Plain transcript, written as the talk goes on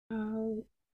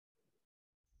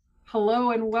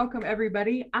Hello and welcome,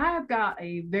 everybody. I've got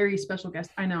a very special guest.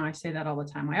 I know I say that all the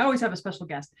time. I always have a special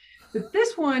guest, but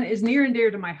this one is near and dear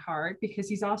to my heart because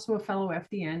he's also a fellow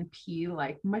FDNP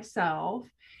like myself,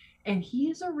 and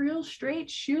he is a real straight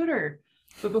shooter.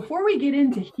 But before we get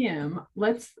into him,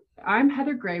 I'm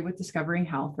Heather Gray with Discovering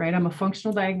Health, right? I'm a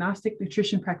functional diagnostic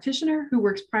nutrition practitioner who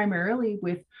works primarily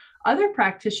with other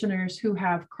practitioners who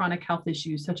have chronic health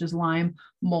issues such as Lyme,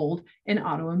 mold, and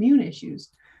autoimmune issues.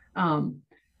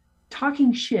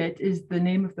 Talking Shit is the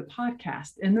name of the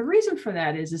podcast, and the reason for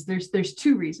that is there's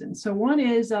two reasons. So one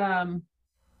is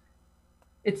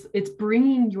it's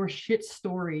bringing your shit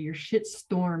story, your shit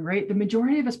storm, right? The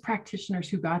majority of us practitioners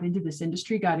who got into this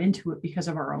industry got into it because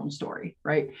of our own story,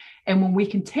 right? And when we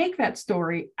can take that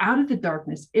story out of the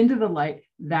darkness into the light,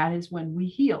 that is when we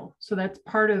heal. So that's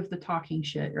part of the talking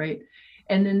shit, right?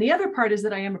 And then the other part is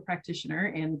that I am a practitioner,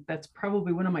 and that's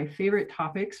probably one of my favorite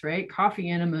topics, right? Coffee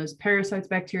enemas, parasites,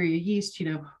 bacteria, yeast,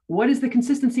 what is the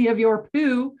consistency of your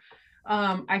poo?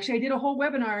 Actually, I did a whole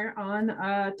webinar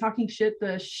on talking shit,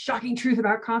 the shocking truth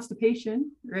about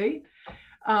constipation, right?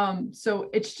 So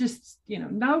it's just,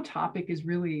 no topic is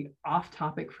really off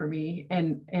topic for me.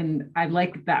 And I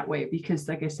like it that way because,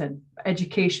 like I said,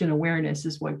 education awareness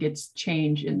is what gets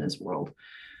change in this world.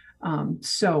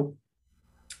 So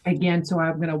I'm going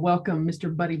to welcome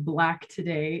Mr. Buddy Black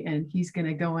today, and he's going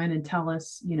to go in and tell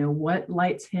us, what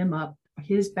lights him up,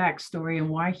 his backstory, and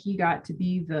why he got to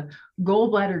be the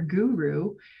gallbladder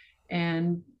guru.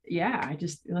 And yeah,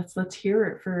 let's hear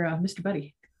it for Mr.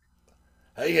 Buddy.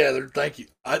 Hey Heather, thank you.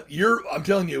 I'm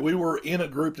telling you, we were in a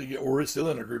group together. We're still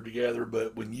in a group together.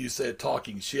 But when you said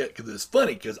talking shit, because it's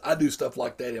funny, because I do stuff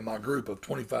like that in my group of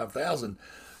 25,000,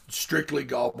 strictly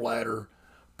gallbladder,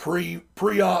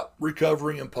 pre-op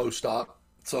recovery and post-op.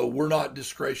 So we're not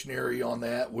discretionary on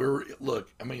that.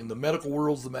 The medical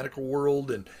world's the medical world,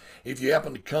 and if you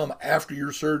happen to come after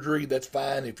your surgery, that's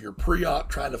fine. If you're pre-op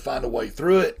trying to find a way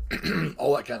through it,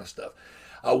 all that kind of stuff.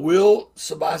 I will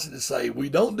suffice it to say we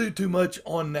don't do too much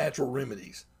on natural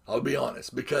remedies. I'll be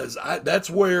honest, because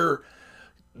that's where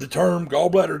the term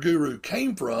gallbladder guru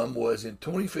came from. Was in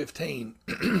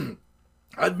 2015.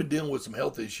 I'd been dealing with some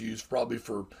health issues probably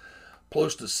for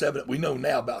close to we know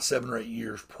now about 7 or 8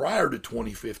 years prior to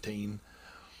 2015,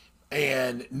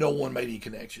 and no one made any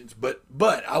connections. But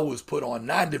I was put on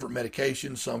 9 different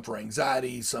medications, some for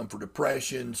anxiety, some for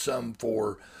depression, some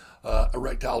for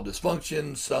erectile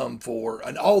dysfunction, some for,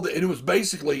 and it was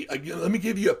basically, let me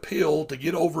give you a pill to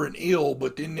get over an ill,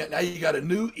 but then now you got a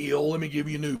new ill, let me give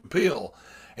you a new pill.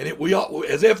 And we all,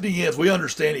 as FDNs, we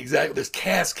understand exactly this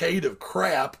cascade of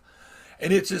crap,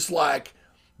 and it's just like,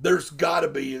 there's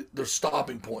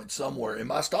stopping point somewhere. And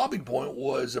my stopping point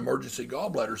was emergency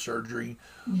gallbladder surgery.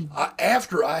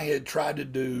 After I had tried to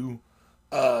do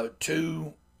I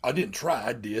did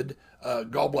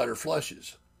gallbladder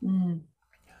flushes.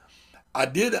 I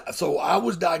did. So I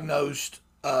was diagnosed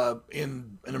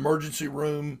in an emergency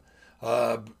room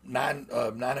 9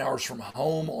 hours from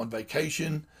home on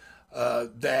vacation.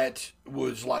 That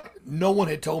was like, no one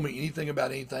had told me anything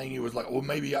about anything. It was like, well,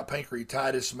 maybe you got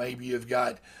pancreatitis. Maybe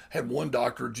had one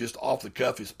doctor just off the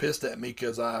cuff is pissed at me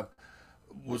because I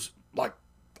was like,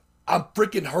 I'm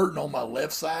freaking hurting on my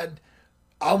left side.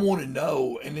 I want to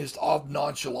know. And this off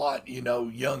nonchalant,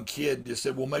 young kid just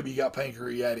said, well, maybe you got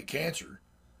pancreatic cancer,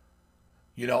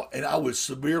 and I was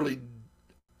severely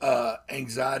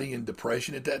anxiety and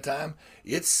depression at that time.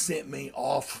 It sent me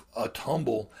off a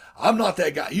tumble. I'm not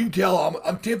that guy. You can tell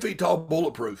I'm 10 feet tall,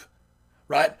 bulletproof,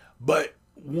 right? But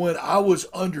when I was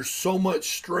under so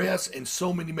much stress and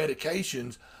so many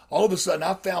medications, all of a sudden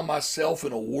I found myself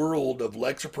in a world of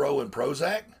Lexapro and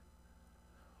Prozac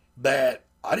that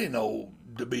I didn't know,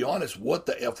 to be honest, what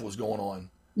the F was going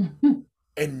on.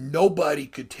 And nobody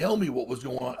could tell me what was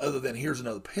going on other than here's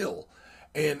another pill.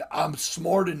 And I'm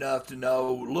smart enough to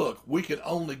know, look, we can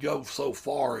only go so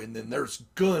far, and then there's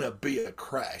going to be a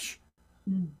crash.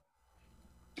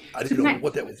 I didn't know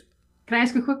what that was. Can I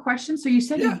ask a quick question? So you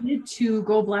said you did 2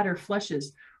 gallbladder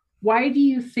flushes. Why do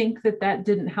you think that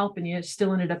didn't help and you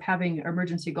still ended up having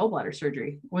emergency gallbladder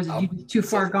surgery? Was it too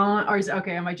far gone? Or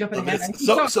okay, am I jumping ahead?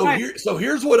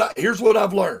 Here's what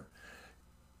I've learned.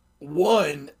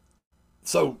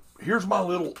 Here's my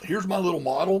little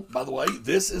model. By the way,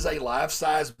 this is a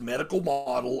life-size medical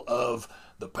model of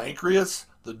the pancreas,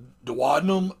 the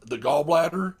duodenum, the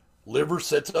gallbladder, liver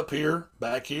sits up here,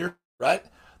 back here, right?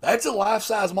 That's a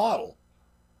life-size model.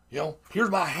 Here's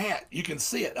my hat. You can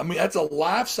see it. I mean, that's a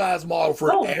life-size model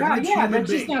for an average human that's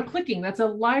being. Just now clicking. That's a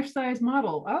life-size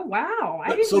model. Oh, wow.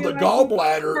 So the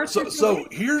gallbladder, so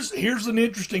here's an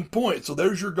interesting point. So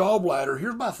there's your gallbladder.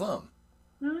 Here's my thumb.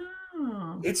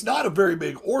 Oh. It's not a very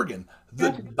big organ.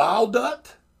 The Gotcha. bile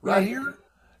duct right Right. here,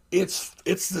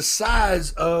 it's the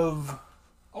size of.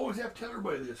 I always have to tell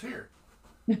everybody this here.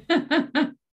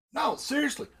 No,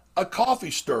 seriously, a coffee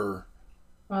stirrer.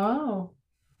 Oh,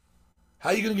 How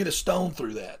are you going to get a stone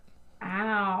through that?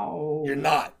 You're ow.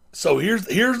 not. So here's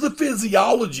the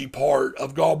physiology part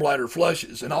of gallbladder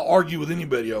flushes, and I'll argue with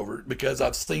anybody over it because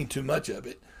I've seen too much of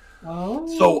it. Oh,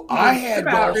 So I we're had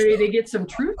about ready to gallstones. get some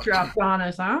truth dropped on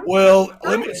us, huh? Well,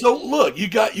 let me. Right. So look, you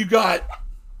got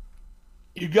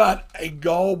a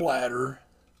gallbladder.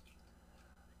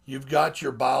 You've got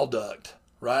your bile duct,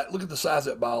 right? Look at the size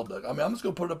of that bile duct. I mean, I'm just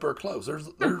gonna put it up there close. There's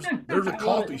a I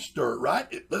love it. coffee stir, right?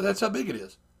 That's how big it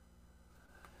is.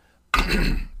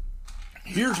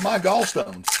 Here's my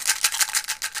gallstones.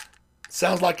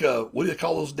 Sounds like a what do they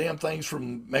call those damn things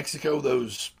from Mexico?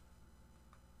 Those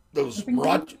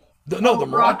Huffington? no, Oh, the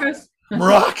maracas.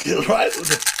 maracas, right?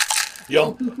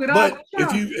 Cuidado, But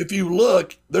if watch you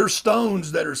look, there's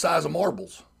stones that are the size of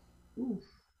marbles, out.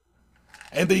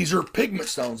 and these are pigment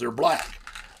stones. They're black.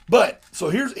 But so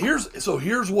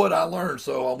here's what I learned.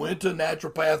 So I went to a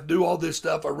naturopath, do all this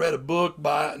stuff. I read a book,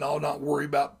 buy it, and I'll not worry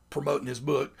about promoting his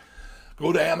book.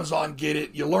 Go to Amazon, get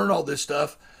it. You learn all this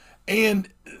stuff, and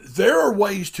there are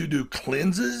ways to do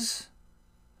cleanses.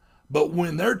 But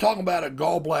when they're talking about a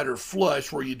gallbladder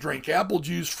flush where you drink apple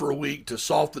juice for a week to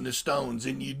soften the stones,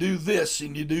 and you do this,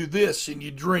 and you do this, and you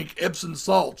drink Epsom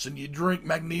salts, and you drink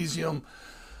magnesium,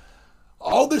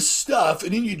 all this stuff,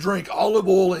 and then you drink olive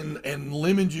oil and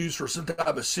lemon juice or some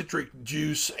type of citric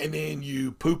juice, and then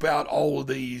you poop out all of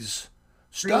these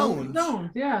Green stones.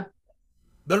 stones, yeah.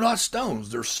 They're not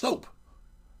stones, they're soap.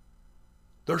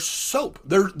 There's soap.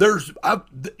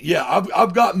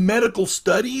 I've got medical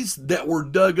studies that were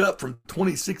dug up from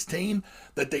 2016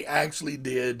 that they actually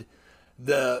did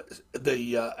the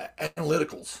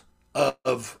analyticals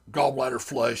of gallbladder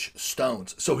flush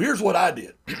stones. So here's what I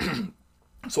did.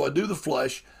 So I do the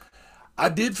flush. I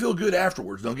did feel good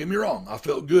afterwards. Don't get me wrong. I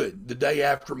felt good the day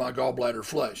after my gallbladder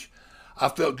flush. I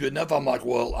felt good enough. I'm like,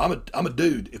 well, I'm a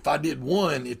dude. If I did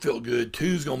one, it felt good.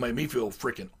 Two's gonna make me feel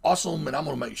freaking awesome, and I'm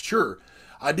gonna make sure.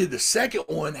 I did the second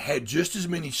one, had just as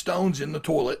many stones in the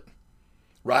toilet,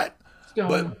 right?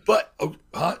 Stone,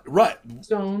 Right.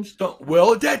 stones,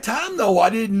 Well, at that time though, I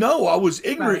didn't know. I was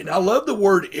ignorant, right. and I love the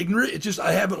word ignorant. It's just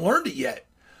I haven't learned it yet.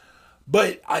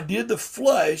 But I did the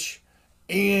flush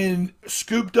and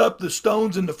scooped up the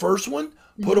stones in the first one,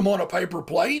 put Hmm. them on a paper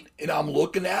plate, and I'm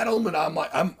looking at them, and I'm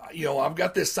like, I've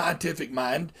got this scientific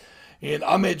mind, and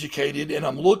I'm educated, and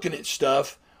I'm looking at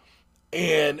stuff,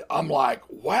 and I'm like,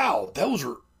 wow, those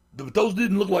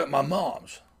didn't look like my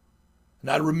mom's. And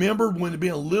I remembered when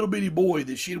being a little bitty boy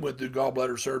that she had went through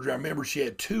gallbladder surgery. I remember she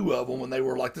had two of them when they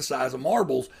were like the size of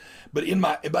marbles. But I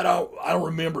don't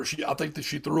remember. I think that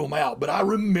she threw them out. But I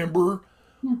remember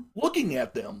Hmm. looking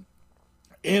at them,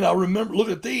 and I remember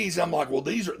looking at these. I'm like, well,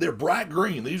 they're bright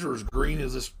green. These are as green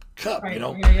as this cup, you Right,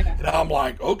 know. yeah, yeah. And I'm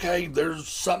like, okay, there's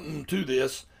something to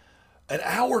this. An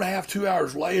hour and a half, 2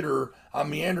 hours later, I'm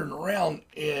meandering around,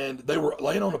 and they were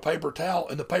laying on a paper towel,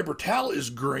 and the paper towel is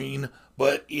green,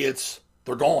 but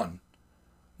they're gone.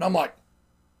 And I'm like,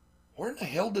 where in the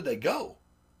hell did they go?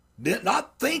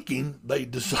 Not thinking they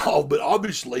dissolved, but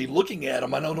obviously looking at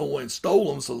them, I know no one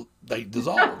stole them, so they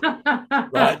dissolved,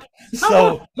 right?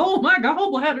 Oh, So, oh my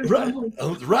gallbladder right,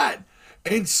 stones. right.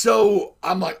 And so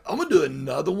I'm like, I'm gonna do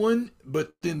another one,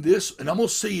 but then this, and I'm gonna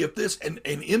see if this, and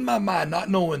in my mind, not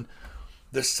knowing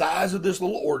the size of this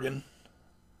little organ,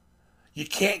 you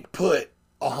can't put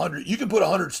 100. You can put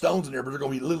 100 stones in there, but they're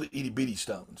gonna be little itty bitty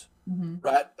stones, Hmm.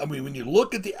 right? I mean, when you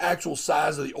look at the actual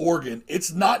size of the organ,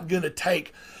 it's not going to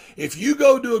take. If you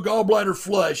go do a gallbladder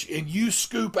flush and you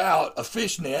scoop out a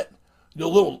fish net, the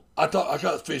little I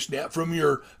got fish net from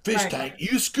your fish Right. tank,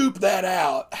 you scoop that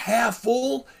out half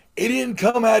full, it didn't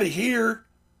come out of here.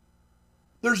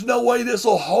 There's no way this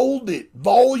will hold it.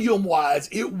 Volume wise,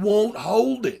 it won't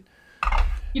hold it.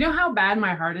 You know how bad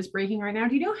my heart is breaking right now?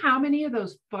 Do you know how many of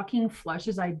those fucking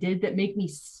flushes I did that make me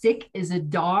sick as a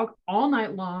dog all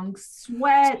night long?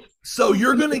 Sweat. So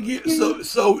you're gonna get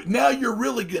so now you're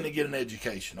really gonna get an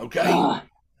education, okay? Ugh.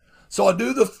 So I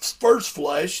do the first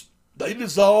flush, they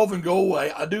dissolve and go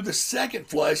away. I do the second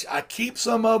flush, I keep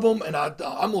some of them, and I'm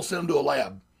gonna send them to a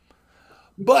lab.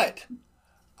 But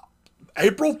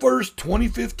April 1st,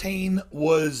 2015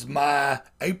 was my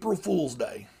April Fool's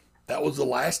Day. That was the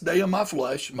last day of my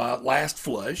flush, my last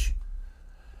flush.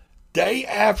 Day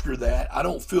after that, I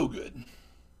don't feel good.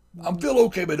 I feel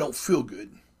okay, but I don't feel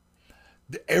good.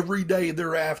 Every day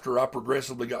thereafter, I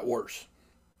progressively got worse.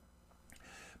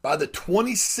 By the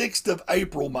 26th of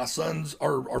April, my son's,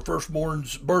 our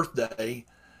firstborn's birthday,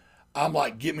 I'm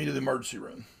like, get me to the emergency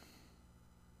room.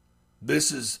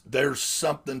 There's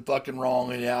something fucking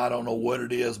wrong, and I don't know what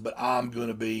it is, but I'm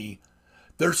gonna be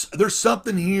there's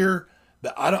something here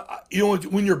that I don't. You know,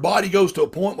 when your body goes to a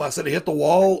point when I said I hit the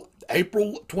wall,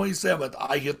 April 27th,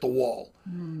 I hit the wall.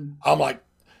 Mm. I'm like,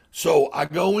 so I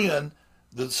go in.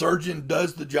 The surgeon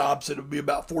does the job. Said it would be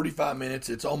about 45 minutes.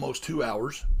 It's almost 2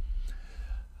 hours.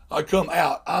 I come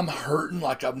out. I'm hurting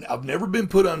like I've never been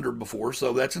put under before.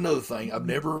 So that's another thing. I've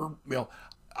never,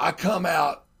 I come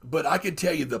out, but I can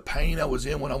tell you the pain I was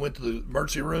in when I went to the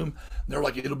emergency room. They're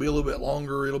like, it'll be a little bit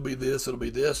longer. It'll be this. It'll be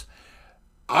this.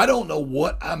 I don't know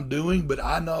what I'm doing, but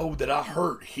I know that I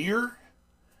hurt here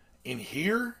and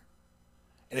here.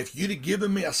 And if you'd have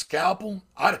given me a scalpel,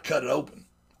 I'd have cut it open.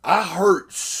 I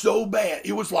hurt so bad.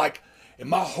 It was like, and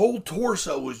my whole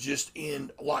torso was just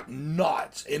in like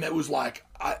knots. And it was like,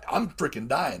 I'm freaking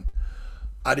dying.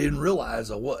 I didn't realize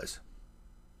I was.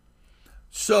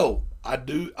 So I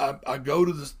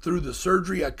go through the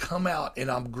surgery. I come out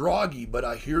and I'm groggy, but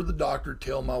I hear the doctor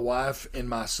tell my wife and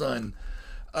my son,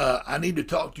 I need to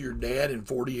talk to your dad in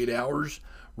 48 hours.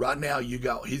 Right now,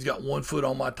 he's got 1 foot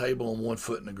on my table and 1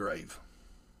 foot in the grave.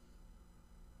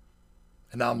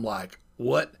 And I'm like,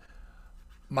 what?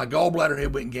 My gallbladder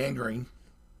had went gangrene.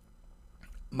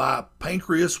 My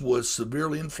pancreas was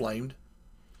severely inflamed.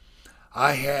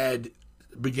 I had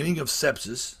beginning of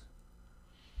sepsis.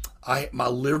 My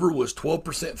liver was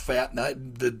 12% fat. Now,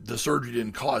 the surgery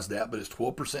didn't cause that, but it's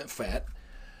 12% fat.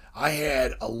 I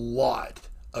had a lot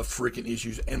of freaking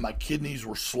issues, and my kidneys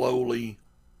were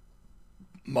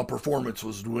my performance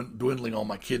was dwindling on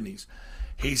my kidneys.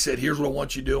 He said, here's what I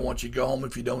want you to do. I want you to go home.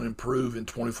 If you don't improve in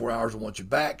 24 hours, I want you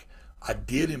back. I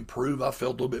did improve. I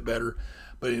felt a little bit better.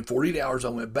 But in 48 hours, I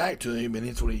went back to him, and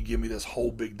that's when he gave me this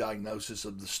whole big diagnosis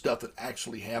of the stuff that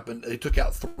actually happened. They took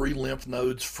out 3 lymph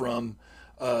nodes from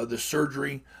the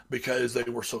surgery because they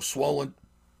were so swollen.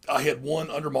 I had one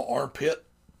under my armpit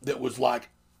that was like,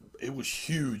 it was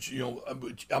huge.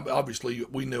 Obviously,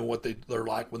 we know what they're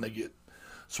like when they get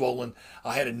swollen.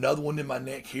 I had another one in my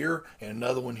neck here and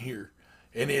another one here.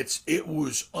 And it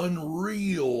was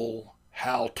unreal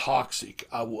how toxic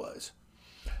I was.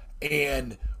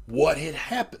 And what had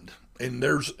happened. And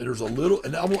there's a little,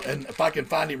 and if I can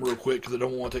find him real quick because I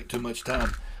don't want to take too much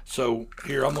time. So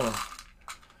here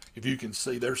if you can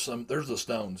see, there's the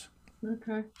stones.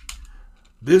 Okay.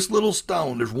 This little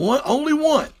stone, there's only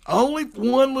one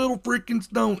little freaking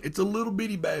stone. It's a little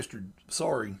bitty bastard.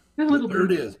 Sorry, there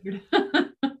it is.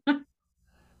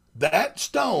 That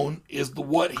stone is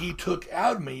what he took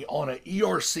out of me on an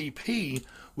ERCP,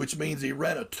 which means he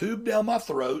ran a tube down my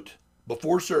throat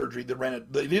before surgery.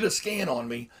 They did a scan on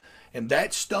me, and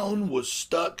that stone was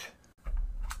stuck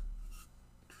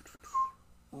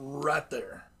right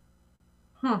there.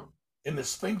 Huh. In the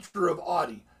sphincter of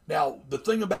Oddi. Now, the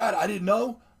thing about it, I didn't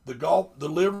know, the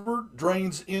liver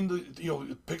drains into,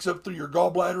 it picks up through your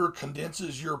gallbladder,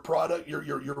 condenses your product,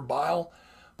 your bile,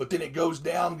 but then it goes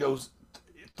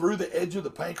through the edge of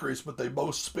the pancreas, but they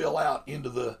both spill out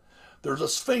there's a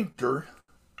sphincter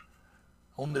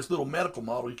on this little medical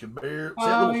model. You can bear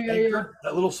that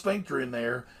little sphincter in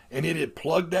there, and it had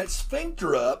plugged that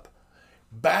sphincter up,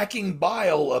 backing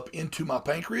bile up into my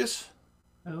pancreas.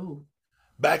 Oh.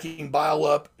 Backing bile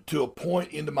up to a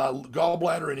point into my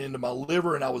gallbladder and into my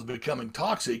liver, and I was becoming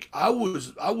toxic. I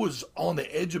was on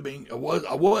the edge of being. I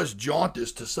was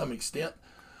jaundice to some extent,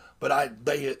 but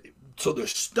so the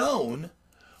stone,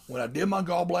 when I did my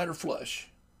gallbladder flush,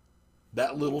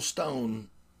 that little stone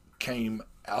came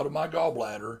out of my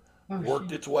gallbladder,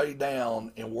 worked its way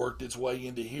down and worked its way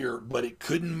into here, but it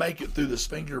couldn't make it through the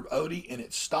sphincter of Oddi, and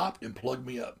it stopped and plugged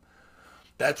me up.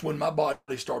 That's when my body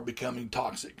started becoming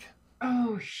toxic.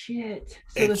 Oh shit!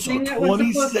 So the thing that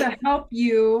was supposed to help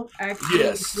you actually,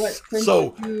 yes.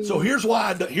 So here's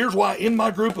why in my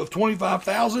group of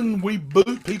 25,000 we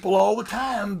boot people all the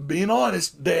time. Being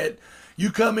honest, that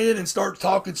you come in and start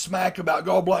talking smack about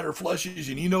gallbladder flushes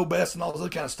and you know best and all this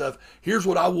other kind of stuff. Here's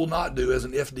what I will not do as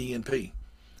an FDNP.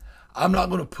 I'm not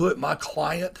going to put my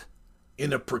client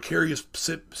in a precarious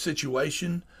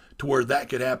situation to where that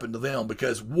could happen to them,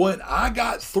 because when I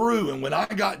got through and when I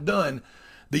got done.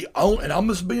 And I'm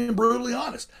just being brutally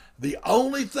honest, the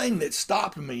only thing that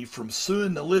stopped me from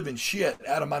suing the living shit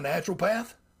out of my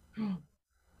naturopath,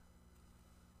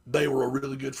 they were a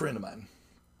really good friend of mine.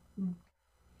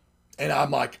 And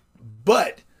I'm like,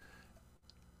 but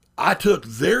I took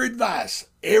their advice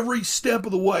every step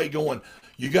of the way, going,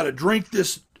 you got to drink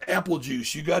this apple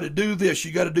juice, you got to do this,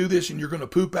 and you're going to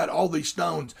poop out all these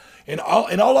stones. And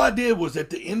all I did was, at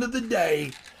the end of the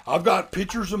day, I've got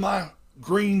pictures of my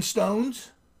green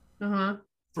stones. Uh-huh.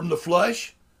 From the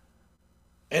flush.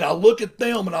 And I look at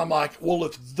them and I'm like, well,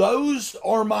 if those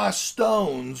are my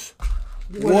stones,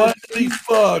 What? what the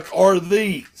fuck are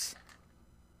these?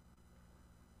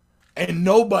 And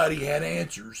nobody had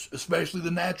answers, especially the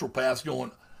naturopaths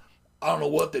going, I don't know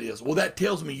what that is. Well, that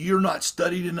tells me you're not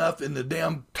studied enough in the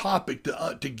damn topic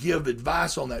to give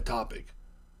advice on that topic.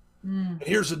 Mm. And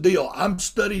here's the deal. I'm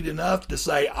studied enough to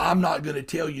say I'm not going to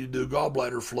tell you to do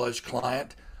gallbladder flush,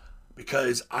 client,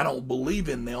 because I don't believe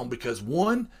in them. Because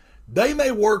one, they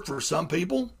may work for some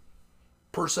people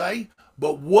per se,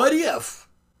 but what if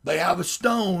they have a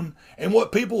stone? And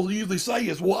what people usually say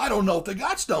is, well, I don't know if they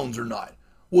got stones or not.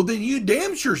 Well, then you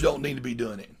damn sure don't need to be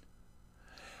doing it.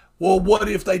 Well, what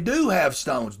if they do have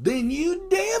stones? Then you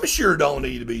damn sure don't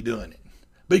need to be doing it.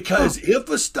 Because if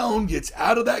a stone gets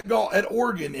out of that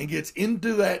organ and gets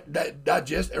into that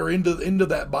digest or into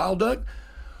that bile duct,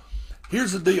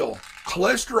 here's the deal.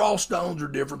 Cholesterol stones are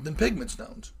different than pigment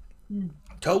stones. Mm.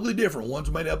 Totally different.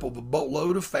 One's made up of a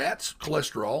boatload of fats,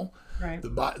 cholesterol. Right.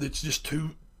 It's just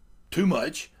too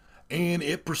much, and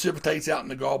it precipitates out in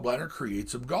the gallbladder,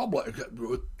 creates a gallbladder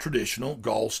with traditional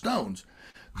gallstones.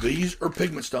 These are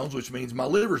pigment stones, which means my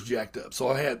liver's jacked up.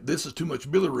 So this is too much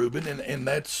bilirubin, and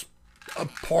that's a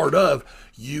part of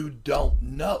you don't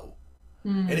know.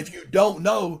 Mm. And if you don't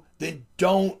know, then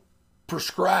don't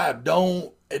prescribe,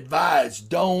 don't advise,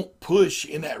 don't push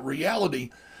in that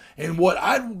reality. And what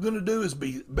I'm going to do is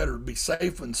be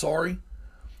safe and sorry.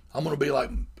 I'm going to be like,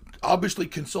 obviously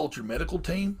consult your medical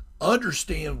team,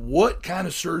 understand what kind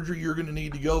of surgery you're going to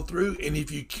need to go through. And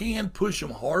if you can push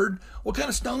them hard, what kind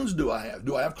of stones do I have?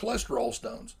 Do I have cholesterol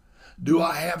stones? Do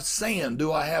I have sand?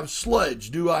 Do I have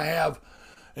sludge? Do I have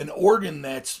an organ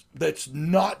that's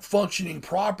not functioning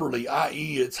properly,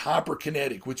 i.e. it's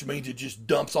hyperkinetic, which means it just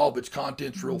dumps all of its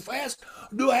contents real fast?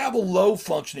 Or do I have a low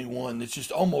functioning one that's just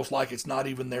almost like it's not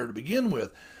even there to begin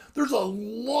with? There's a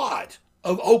lot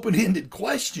of open-ended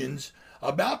questions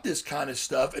about this kind of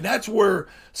stuff. And that's where,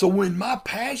 so when my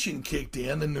passion kicked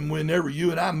in, and then whenever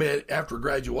you and I met after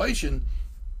graduation,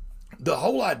 the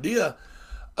whole idea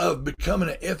of becoming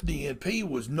an FDNP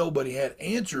was nobody had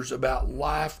answers about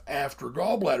life after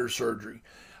gallbladder surgery.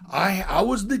 I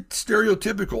was the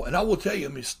stereotypical, and I will tell you,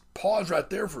 let me pause right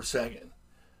there for a second.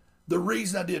 The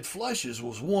reason I did flushes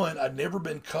was one, I'd never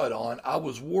been cut on. I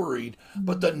was worried.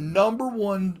 But the number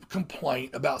one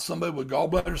complaint about somebody with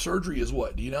gallbladder surgery is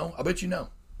what? Do you know? I bet you know.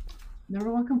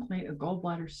 Number one complaint of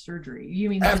gallbladder surgery. You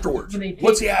mean afterwards? When they take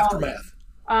What's the aftermath?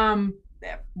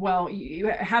 Well,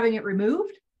 having it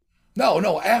removed?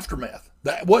 No, aftermath.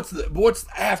 What's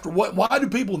after? Why do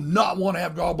people not want to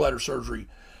have gallbladder surgery?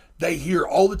 They hear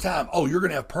all the time, oh, you're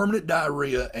going to have permanent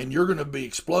diarrhea and you're going to be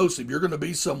explosive. You're going to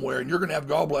be somewhere and you're going to have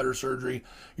gallbladder surgery.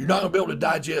 You're not going to be able to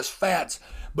digest fats,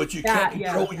 but you can't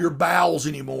control your bowels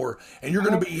anymore. And you're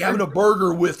going to be having a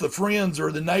burger with the friends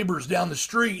or the neighbors down the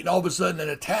street, and all of a sudden an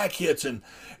attack hits. And,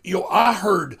 I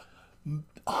heard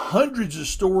hundreds of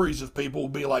stories of people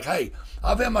be like, hey,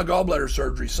 I've had my gallbladder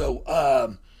surgery. So,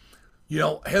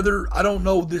 Heather, I don't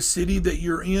know this city that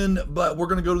you're in, but we're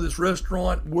going to go to this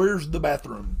restaurant. Where's the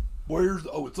bathroom?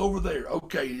 It's over there.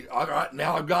 Okay, all right,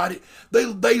 now I got it. They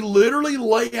literally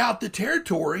lay out the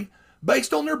territory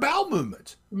based on their bowel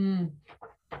movements. Mm.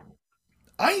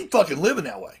 I ain't fucking living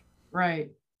that way.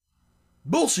 Right.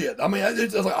 Bullshit. I mean,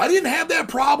 it's like, I didn't have that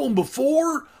problem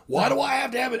before. Why do I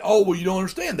have to have it? Oh, well, you don't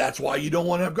understand. That's why you don't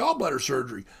want to have gallbladder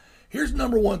surgery. Here's the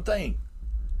number one thing.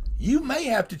 You may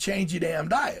have to change your damn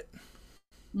diet.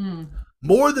 Mm.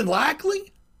 More than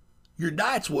likely, your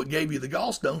diet's what gave you the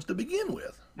gallstones to begin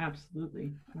with.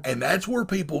 Absolutely. And that's where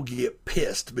people get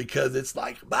pissed, because it's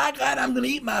like, by God, I'm going to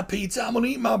eat my pizza. I'm going to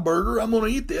eat my burger. I'm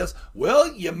going to eat this.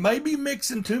 Well, you may be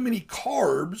mixing too many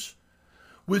carbs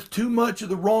with too much of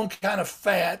the wrong kind of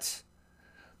fats,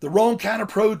 the wrong kind of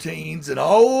proteins, and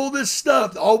all this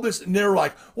stuff, and they're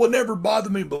like, well, it never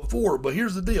bothered me before. But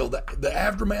here's the deal. The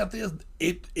aftermath is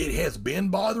it has been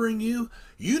bothering you.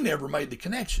 You never made the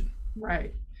connection.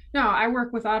 Right. No, I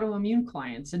work with autoimmune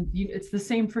clients, and it's the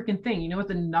same freaking thing. You know what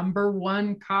the number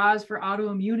one cause for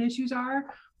autoimmune issues are?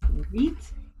 Wheat,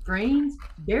 grains,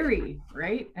 dairy,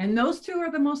 right? And those two are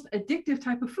the most addictive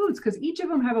type of foods because each of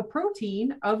them have a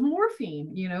protein of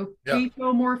morphine,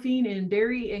 morphine in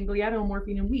dairy and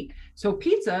gliadomorphine in wheat. So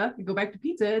pizza, go back to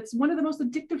pizza, it's one of the most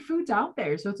addictive foods out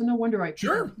there. So it's no wonder I have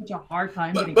such a hard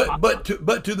time getting but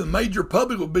to the major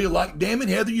public would be like, damn it,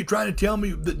 Heather, you're trying to tell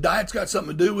me that diet's got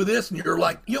something to do with this? And you're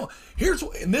like,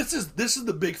 this is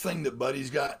the big thing that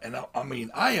Buddy's got. And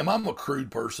I'm a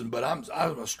crude person, but I'm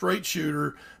a straight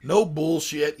shooter, no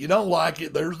bullshit. You don't like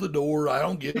it, there's the door. I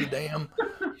don't give a damn.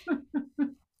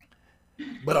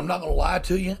 But I'm not going to lie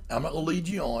to you. I'm not going to lead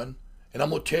you on. And I'm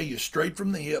going to tell you straight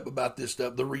from the hip about this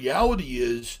stuff. The reality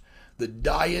is the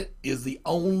diet is the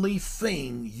only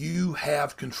thing you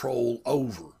have control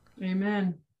over.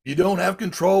 Amen. You don't have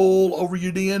control over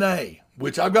your DNA,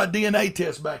 which I've got DNA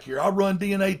tests back here. I run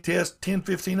DNA tests 10,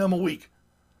 15 of them a week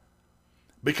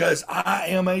because I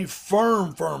am a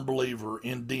firm believer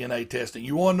in DNA testing.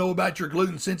 You want to know about your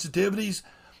gluten sensitivities?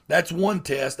 That's one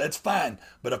test. That's fine.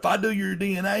 But if I do your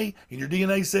DNA and your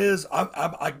DNA says,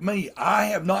 I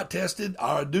have not tested, or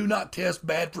I do not test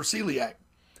bad for celiac,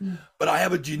 but I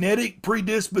have a genetic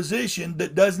predisposition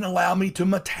that doesn't allow me to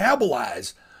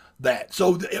metabolize that.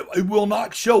 So it will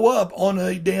not show up on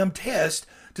a damn test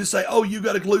to say, oh, you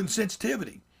got a gluten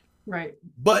sensitivity. Right.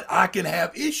 But I can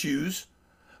have issues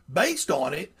based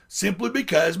on it simply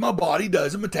because my body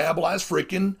doesn't metabolize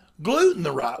freaking gluten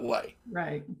the right way.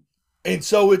 Right. And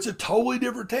so it's a totally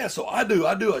different test. So I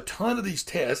do a ton of these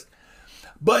tests,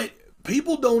 but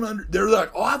people they're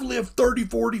like, oh, I've lived 30,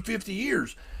 40, 50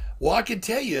 years. Well, I can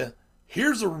tell you,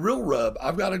 here's a real rub.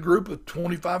 I've got a group of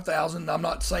 25,000. I'm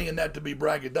not saying that to be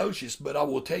braggadocious, but I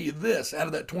will tell you this. Out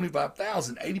of that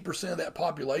 25,000, 80% of that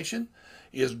population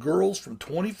is girls from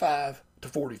 25 to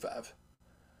 45.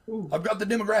 Ooh. I've got the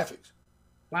demographics.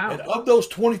 Wow. And of those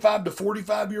 25 to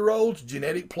 45-year-olds,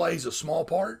 genetic plays a small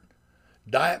part.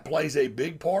 Diet plays a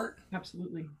big part.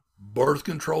 Absolutely. Birth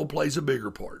control plays a bigger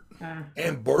part.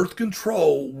 And birth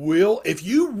control will, if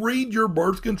you read your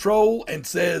birth control and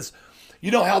says,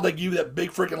 you know how they give you that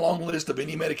big freaking long list of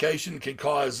any medication can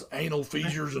cause anal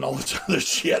fissures and all this other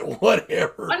shit,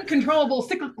 whatever. Uncontrollable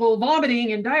cyclical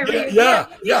vomiting and diarrhea. Yeah.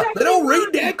 They don't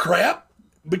read that crap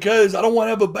because I don't want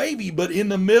to have a baby. But in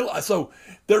the middle, so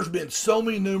there's been so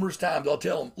many numerous times I'll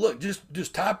tell them, look,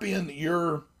 just type in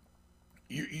your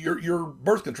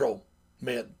birth control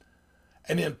med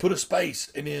and then put a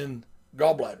space and then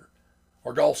gallbladder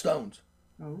or gallstones.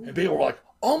 Oh. And people are like,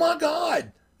 oh my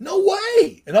God, no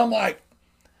way. And I'm like,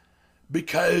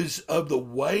 because of the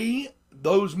way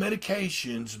those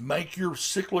medications make your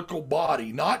cyclical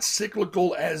body, not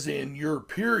cyclical as in your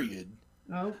period,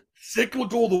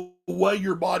 cyclical the way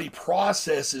your body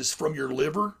processes from your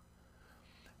liver,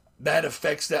 that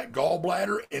affects that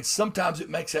gallbladder. And sometimes it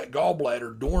makes that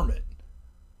gallbladder dormant.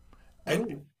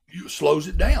 And it slows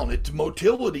it down. It's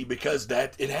motility because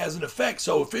that it has an effect.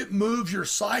 So if it moves your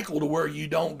cycle to where you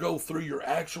don't go through your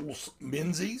actual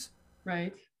menses,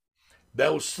 right?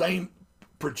 Those same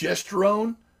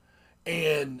progesterone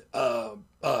and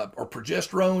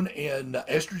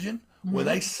estrogen, when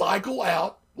they cycle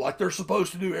out like they're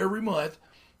supposed to do every month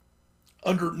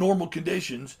under normal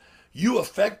conditions, you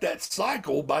affect that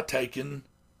cycle by taking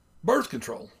birth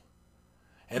control.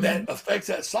 And that affects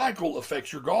that cycle,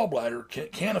 affects your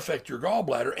gallbladder, can affect your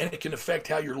gallbladder, and it can affect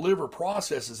how your liver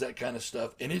processes that kind of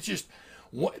stuff. And it's just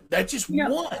that's just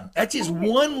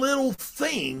one little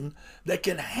thing that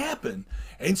can happen.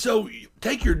 And so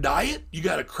take your diet. You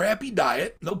got a crappy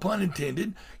diet, no pun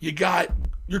intended.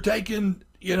 You're taking,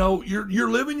 you're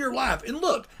living your life. And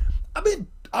look,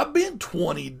 I've been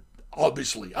 20,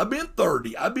 obviously. I've been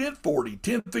 30. I've been 40,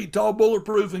 10 feet tall,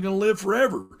 bulletproof, and gonna live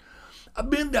forever. I've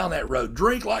been down that road,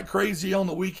 drink like crazy on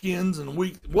the weekends and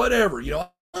whatever,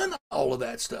 all of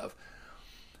that stuff.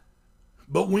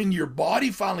 But when your body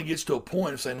finally gets to a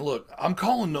point of saying, look, I'm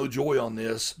calling no joy on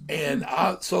this. And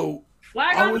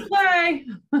flag on the play.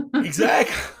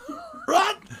 Exactly.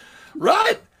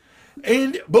 Right.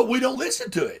 But we don't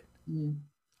listen to it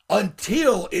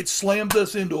until it slams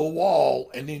us into a wall,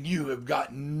 and then you have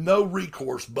got no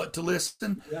recourse but to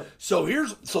listen. Yep. So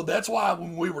that's why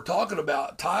when we were talking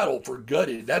about title for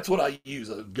gutted, that's what I use,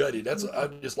 gutted.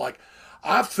 I'm just like,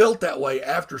 I felt that way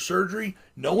after surgery.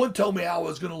 No one told me how I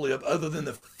was going to live other than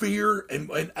the fear.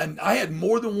 And I had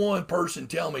more than one person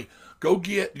tell me, go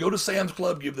to Sam's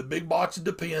Club, give the big box of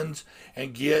Depends,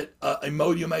 and get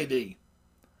Imodium AD.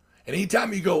 And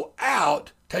anytime you go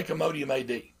out, take Imodium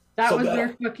AD. That was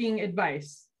their fucking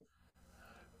advice.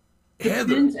 Heather.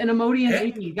 Depends and Imodium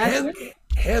AD. That's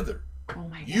Heather. Oh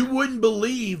my God. You wouldn't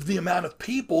believe the amount of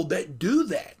people that do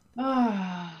that.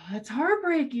 Oh, that's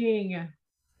heartbreaking.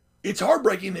 It's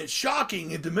heartbreaking. It's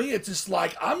shocking. And to me, it's just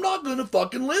like, I'm not going to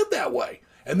fucking live that way.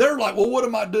 And they're like, well, what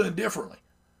am I doing differently?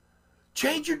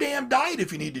 Change your damn diet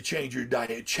if you need to change your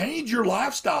diet. Change your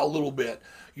lifestyle a little bit.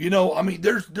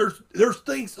 There's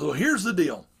things. So here's the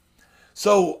deal.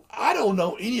 So I don't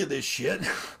know any of this shit.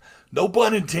 No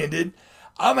pun intended.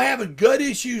 I'm having gut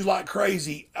issues like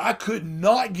crazy. I could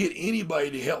not get anybody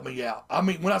to help me out. I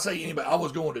mean, when I say anybody, I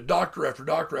was going to doctor after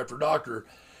doctor after doctor.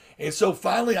 And so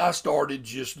finally I started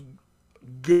just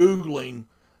Googling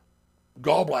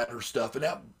gallbladder stuff. And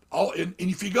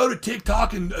if you go to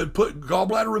TikTok and put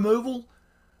gallbladder removal,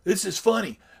 this is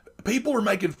funny. people are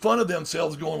making fun of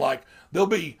themselves, going like they'll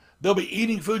be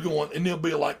eating food going, and they'll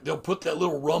be like they'll put that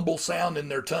little rumble sound in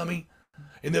their tummy,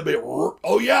 and they'll be,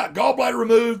 oh yeah, gallbladder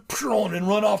removed, and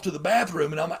run off to the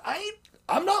bathroom, and I'm like,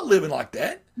 I'm not living like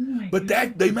that, but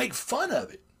that they make fun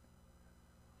of it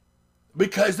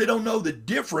because they don't know the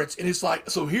difference, and it's like,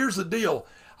 so here's the deal.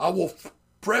 I will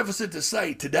preface it to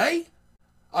say today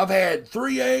I've had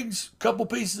 3 eggs, a couple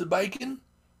pieces of bacon.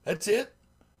 That's it.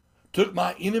 Took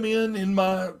my Enemin and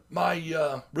my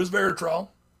resveratrol,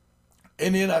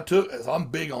 and then I'm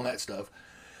big on that stuff.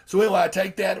 So anyway, I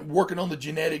take that, working on the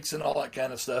genetics and all that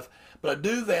kind of stuff. But I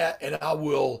do that, and I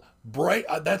will break.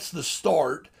 That's the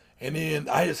start, and then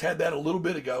I just had that a little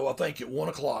bit ago. I think at 1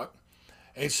 o'clock,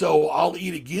 and so I'll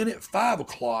eat again at 5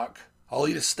 o'clock. I'll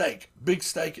eat a steak, big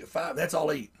steak at 5. That's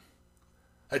all I eat.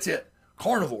 That's it.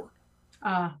 Carnivore.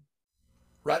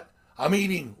 Right? I'm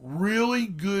eating really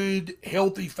good,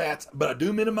 healthy fats, but I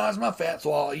do minimize my fat,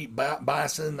 so I'll eat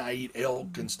bison, I eat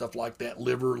elk and stuff like that,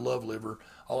 liver, love liver,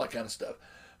 all that kind of stuff.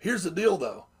 Here's the deal,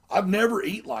 though. I've never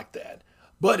eat like that.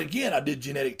 But again, I did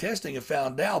genetic testing and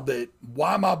found out that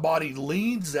why my body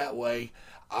leans that way,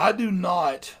 I do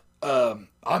not, I'm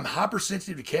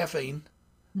hypersensitive to caffeine.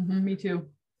 Me too.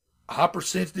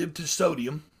 Hypersensitive to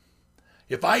sodium.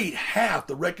 If I eat half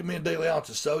the recommended daily ounce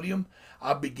of sodium,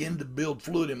 I begin to build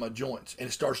fluid in my joints, and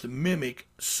it starts to mimic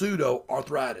pseudo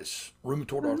arthritis,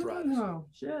 rheumatoid arthritis. Oh,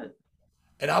 shit.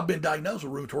 And I've been diagnosed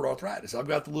with rheumatoid arthritis. I've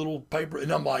got the little paper,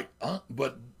 and I'm like,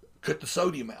 but cut the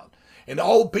sodium out. And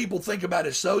all people think about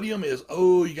is sodium is,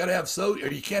 oh, you got to have sodium,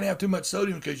 or you can't have too much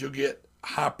sodium because you'll get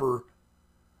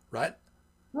right?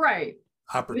 Right.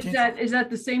 Hypertension. Is that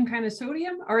the same kind of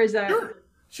sodium, or is that? Sure.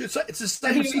 It's the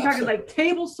same. Are you talking like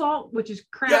table salt, which is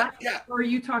crap? Yeah. Or are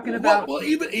you talking about? Well,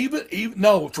 even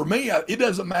no. For me, it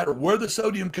doesn't matter where the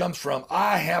sodium comes from.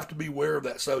 I have to be aware of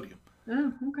that sodium.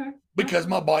 Oh, okay. Because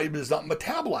my body does not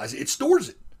metabolize it; it stores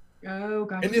it. Oh,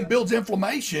 gotcha. And then builds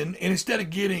inflammation. And instead of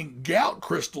getting gout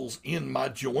crystals in my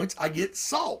joints, I get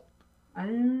salt.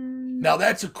 Now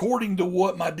that's according to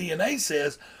what my DNA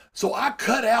says. So I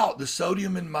cut out the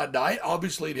sodium in my diet.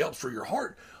 Obviously, it helps for your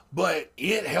heart, but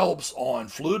it helps on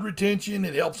fluid retention.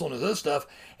 It helps on this stuff.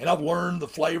 And I've learned the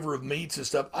flavor of meats and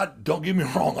stuff. Don't get me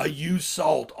wrong, I use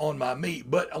salt on my meat,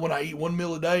 but when I eat 1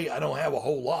 meal a day, I don't have a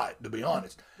whole lot, to be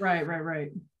honest.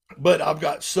 Right. But I've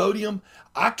got sodium.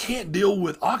 I can't deal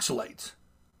with oxalates.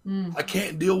 I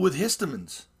can't deal with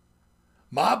histamines.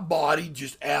 My body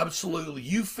just absolutely,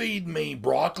 you feed me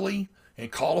broccoli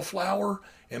and cauliflower,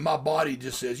 and my body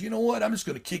just says, you know what, I'm just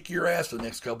going to kick your ass for the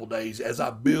next couple of days as I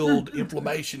build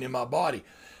inflammation in my body.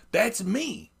 That's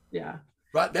me. Yeah.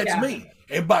 Right? That's me.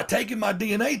 And by taking my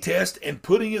DNA test and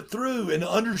putting it through and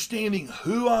understanding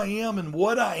who I am and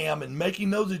what I am and making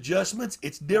those adjustments,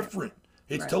 it's different.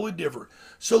 It's totally different.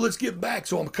 So let's get back.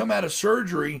 So I'm come out of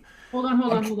surgery. Hold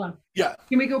on. Yeah.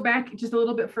 Can we go back just a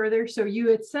little bit further? So you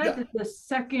had said that the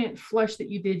second flush that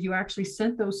you did, you actually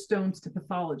sent those stones to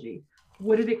pathology.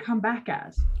 What did it come back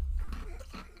as?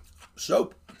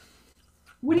 Soap.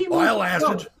 What do you bile mean?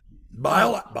 acids?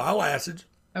 Bile acids.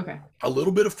 Okay. A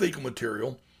little bit of fecal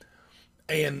material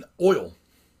and oil.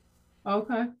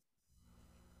 Okay.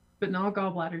 But no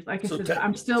gallbladders. Like I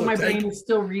said, my brain is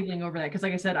still reeling over that because,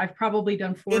 like I said, I've probably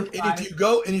done 4 or 5. And if you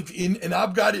go and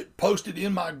I've got it posted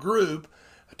in my group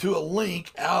to a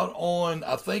link out on,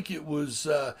 I think it was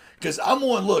because I'm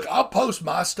one. Look, I'll post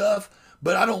my stuff,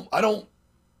 but I don't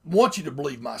want you to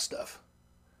believe my stuff.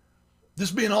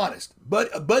 Just being honest.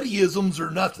 But buddyisms are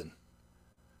nothing.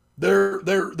 They're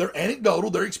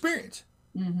anecdotal. They're experience.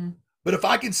 Mm-hmm. But if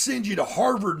I can send you to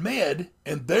Harvard Med,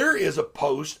 and there is a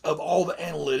post of all the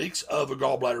analytics of a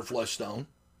gallbladder flush stone,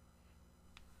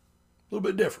 a little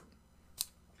bit different.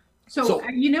 So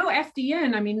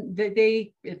FDN, I mean,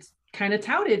 it's kind of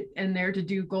touted in there to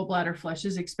do gallbladder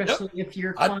flushes, especially if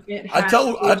your client I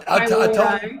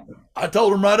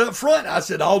told him right up front, I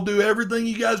said, I'll do everything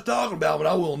you guys are talking about, but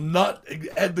I will not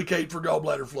advocate for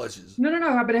gallbladder flushes. No.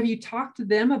 But have you talked to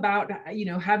them about,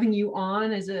 having you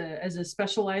on as a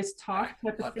specialized talk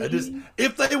type of thing?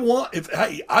 If they want,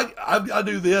 I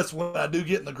do this when I do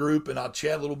get in the group and I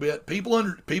chat a little bit.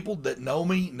 People that know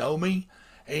me,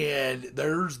 and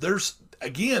there's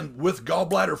again with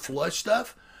gallbladder flush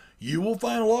stuff. You will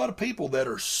find a lot of people that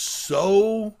are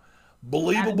so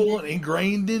believable and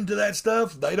ingrained into that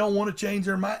stuff. They don't want to change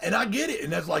their mind. And I get it.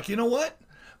 And that's like, you know what?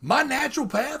 My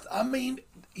naturopath, I mean,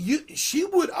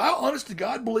 I honest to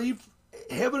God believe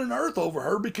heaven and earth over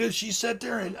her because she sat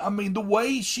there and, I mean, the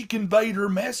way she conveyed her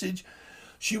message,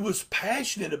 she was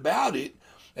passionate about it.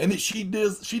 And that she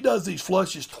does these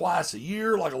flushes twice a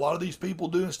year, like a lot of these people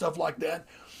do and stuff like that.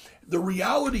 The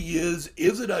reality is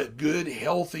it a good,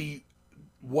 healthy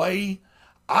way?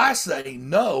 I say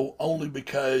no, only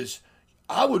because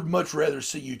I would much rather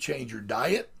see you change your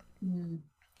diet, Mm.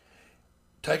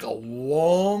 take a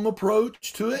long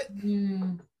approach to it.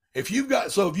 Mm. If you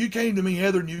came to me,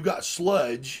 Heather, and you got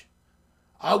sludge,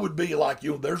 I would be like,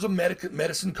 there's a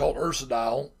medicine called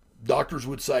Ursodil. Doctors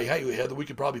would say, hey, Heather, we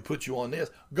could probably put you on this.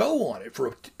 Go on it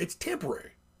it's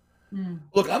temporary. Mm.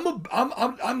 Look,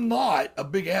 I'm not a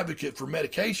big advocate for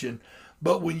medication,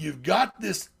 but when you've got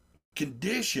this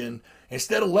condition,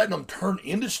 instead of letting them turn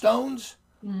into stones,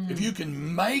 if Mm. you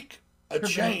can make a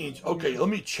Prevent. change, Yeah. okay, let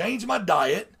me change my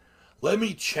diet, let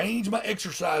me change my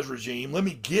exercise regime, let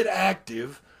me get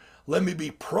active, let me be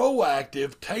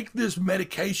proactive, take this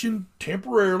medication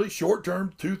temporarily, short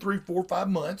term, 2, 3, 4, 5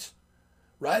 months,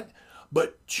 right?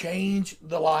 But change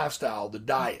the lifestyle, the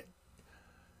diet.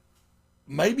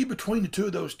 Maybe between the two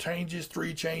of those changes,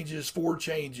 3 changes, 4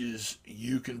 changes,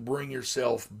 you can bring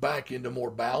yourself back into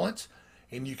more balance,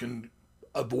 and you can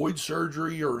avoid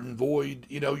surgery or avoid,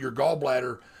 your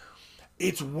gallbladder.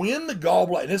 It's when the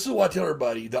gallbladder, and this is what I tell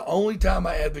everybody, the only time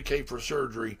I advocate for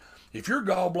surgery, if your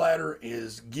gallbladder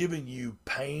is giving you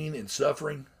pain and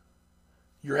suffering,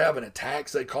 you're having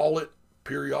attacks, they call it,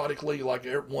 periodically, like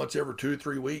once every 2 or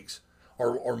 3 weeks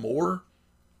or more,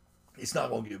 it's not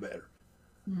going to get better.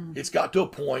 Mm. It's got to a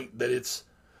point that it's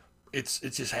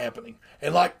just happening.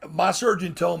 And like my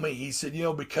surgeon told me, he said,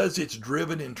 because it's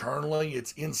driven internally,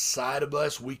 it's inside of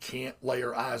us, we can't lay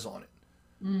our eyes on it.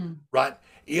 Mm. Right?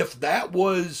 If that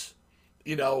was,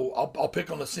 I'll pick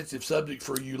on a sensitive subject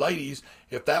for you ladies.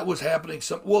 If that was happening,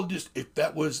 if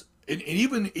that was, and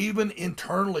even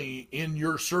internally in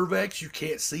your cervix, you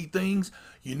can't see things,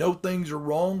 things are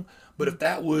wrong. But if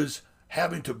that was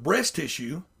having to breast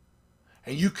tissue,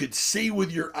 and you could see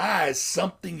with your eyes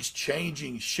something's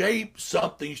changing shape,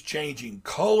 something's changing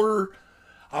color.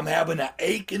 I'm having an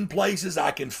ache in places. I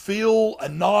can feel a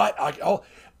knot.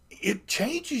 It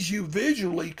changes you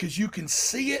visually because you can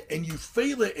see it and you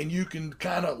feel it, and you can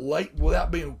kind of without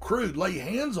being crude, lay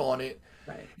hands on it.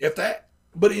 Right.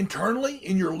 But internally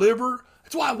in your liver,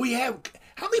 that's why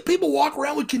how many people walk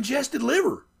around with congested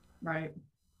liver? Right.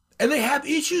 And they have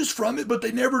issues from it, but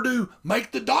they never do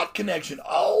make the dot connection.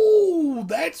 Oh,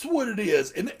 that's what it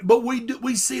is. But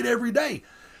we see it every day.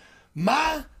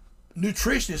 My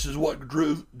nutritionist is what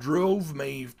drove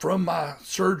me from my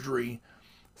surgery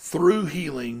through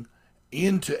healing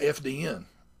into FDN.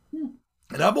 Hmm.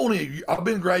 And I've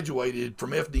been graduated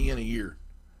from FDN a year.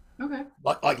 Okay.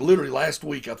 Like literally last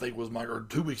week, I think or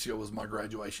 2 weeks ago was my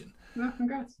graduation. Well,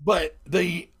 congrats. But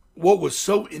what was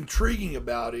so intriguing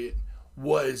about it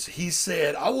was he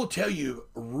said, I will tell you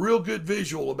a real good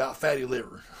visual about fatty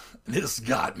liver. This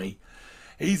got me.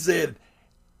 He said,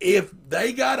 if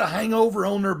they got a hangover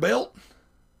on their belt,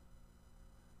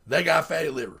 they got fatty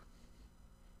liver.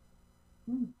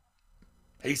 Hmm.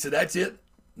 He said, that's it.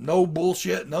 No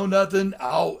bullshit, no nothing.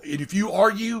 And if you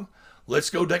argue, let's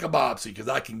go take a biopsy, because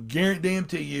I can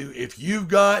guarantee you, if you've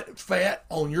got fat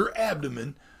on your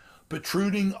abdomen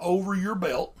protruding over your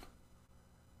belt.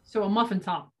 So a muffin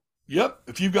top. Yep.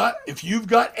 If you've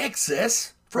got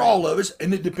excess, for all of us,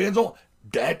 and it depends on,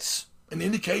 that's an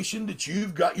indication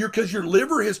that because your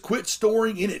liver has quit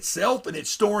storing in itself and it's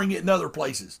storing it in other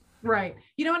places. Right.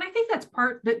 And I think that's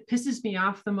part that pisses me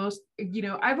off the most.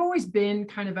 I've always been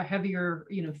kind of a heavier,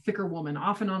 thicker woman.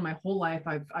 Off and on my whole life,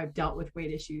 I've dealt with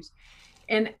weight issues.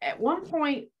 And at one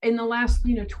point in the last,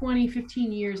 20,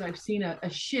 15 years, I've seen a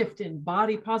shift in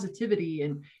body positivity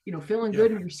and, feeling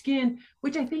good in your skin,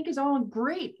 which I think is all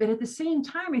great. But at the same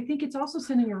time, I think it's also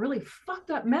sending a really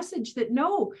fucked up message that,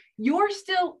 no, you're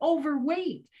still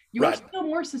overweight. You're Right. still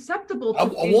more susceptible to I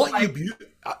want you,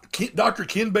 Dr.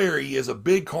 Ken Berry is a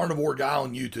big carnivore guy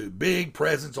on YouTube, big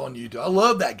presence on YouTube. I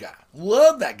love that guy.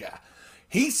 Love that guy.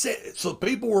 He said, so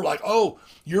people were like, oh,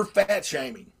 you're fat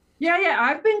shaming. Yeah.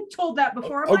 I've been told that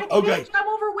before. I'm like, okay. bitch, I'm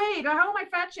overweight. How am I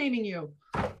fat shaming you?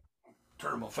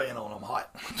 Turn my fan on. I'm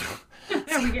hot.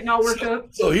 Yeah, we getting all worked up.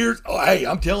 So hey,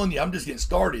 I'm telling you, I'm just getting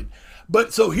started.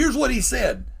 But so here's what he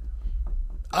said.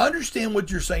 I understand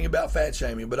what you're saying about fat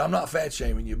shaming, but I'm not fat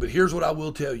shaming you. But here's what I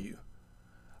will tell you.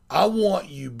 I want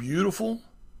you beautiful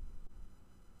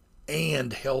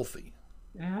and healthy.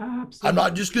 Yeah, absolutely. I'm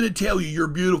not just going to tell you you're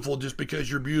beautiful just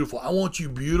because you're beautiful. I want you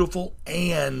beautiful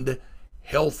and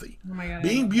healthy. Oh my God,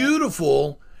 being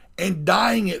beautiful and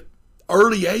dying at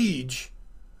early age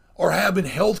or having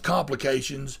health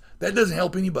complications, that doesn't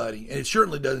help anybody, and it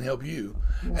certainly doesn't help you.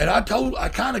 And I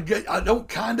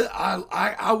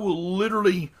will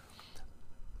literally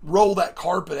roll that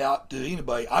carpet out to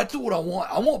anybody. That's what I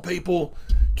want. I want people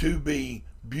to be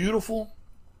beautiful,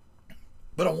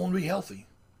 but I want to be healthy.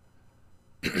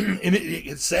 And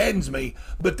it saddens me,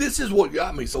 but this is what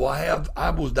got me. So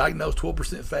I was diagnosed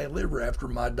 12% fatty liver after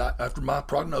my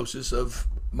prognosis of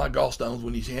my gallstones.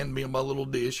 When he handed me my little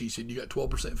dish, he said, "You got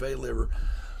 12% fatty liver."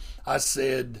 I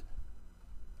said,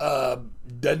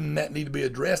 "Doesn't that need to be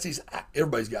addressed?" He said,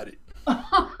 "Everybody's got it."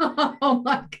 Oh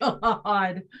my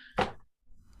God.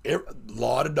 A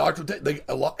lot of doctors,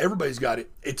 everybody's got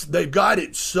it. They've got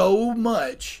it so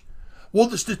much. Well,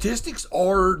 the statistics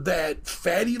are that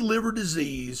fatty liver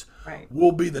disease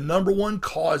will be the number one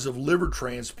cause of liver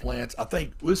transplants. I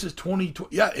think this is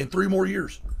 2020. Yeah, in 3 more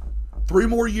years. 3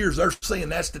 more years, they're saying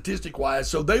that statistic wise.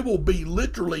 So they will be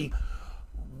literally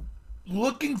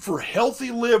looking for healthy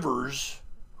livers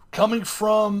coming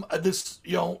from this,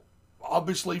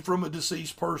 obviously from a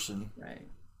deceased person. Right.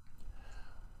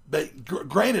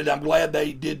 Granted, I'm glad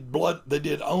they did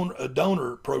own a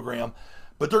donor program.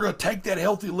 But they're going to take that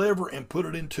healthy liver and put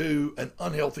it into an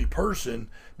unhealthy person,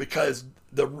 because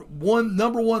the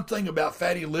number one thing about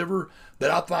fatty liver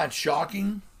that I find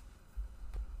shocking,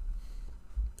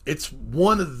 it's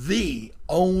one of the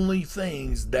only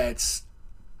things that's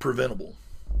preventable.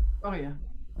 Oh, yeah.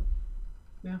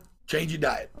 Yeah. Change your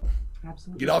diet.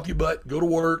 Absolutely. Get off your butt, go to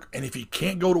work. And if you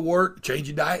can't go to work, change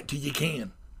your diet till you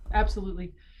can.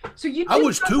 Absolutely. So I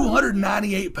was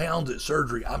 298 pounds at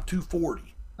surgery. I'm 240.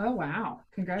 Oh, wow.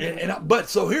 Congratulations.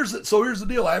 So here's the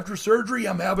deal. After surgery,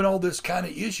 I'm having all this kind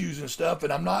of issues and stuff,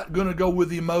 and I'm not going to go with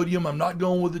the Imodium. I'm not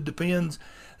going with the Depends.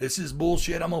 This is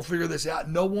bullshit. I'm going to figure this out.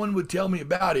 No one would tell me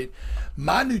about it.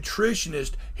 My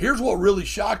nutritionist, here's what really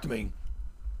shocked me.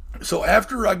 So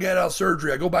after I got out of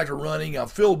surgery, I go back to running. I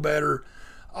feel better.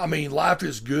 I mean, life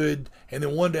is good. And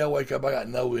then one day I wake up, I got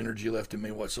no energy left in me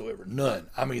whatsoever.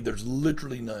 None. I mean, there's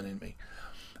literally none in me.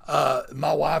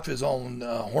 My wife is on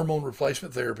hormone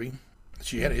replacement therapy.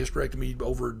 She had a hysterectomy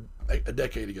over a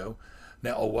decade ago.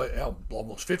 Now,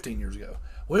 almost 15 years ago.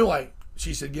 Well, anyway,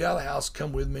 she said, "Get out of the house,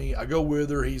 come with me." I go with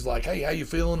her. He's like, "Hey, how you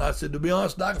feeling?" I said, "To be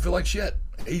honest, Doc, I feel like shit."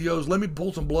 He goes, "Let me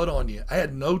pull some blood on you." I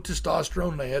had no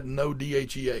testosterone and I had no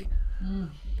DHEA.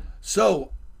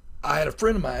 So I had a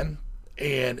friend of mine,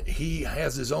 and he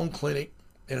has his own clinic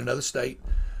in another state.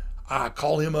 I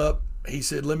call him up. He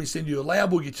said, "Let me send you a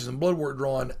lab. We'll get you some blood work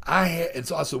drawn." And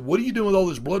so I said, "What are you doing with all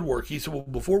this blood work?" He said, "Well,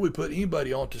 before we put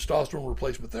anybody on testosterone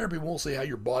replacement therapy, we'll see how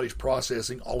your body's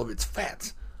processing all of its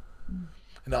fats."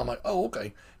 And I'm like, "Oh,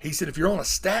 okay." He said, "If you're on a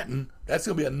statin, that's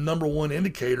going to be a number one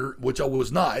indicator," which I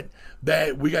was not,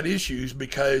 "that we got issues,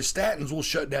 because statins will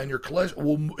shut down your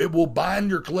cholesterol. It will bind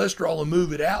your cholesterol and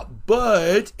move it out.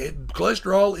 But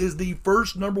cholesterol is the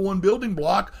first number one building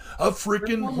block of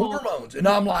freaking hormones." And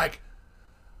I'm like,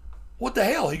 "What the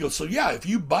hell?" He goes, "So yeah, if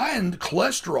you bind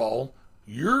cholesterol,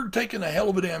 you're taking a hell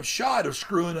of a damn shot of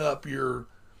screwing up your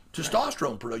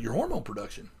testosterone production, your hormone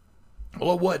production."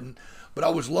 Well, it wasn't, but I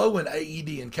was low in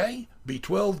AED and K,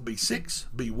 B12, B6,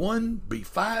 B1,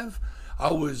 B5.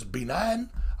 I was B9.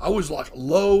 I was like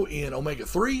low in omega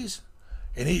 3s.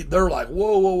 And they're like,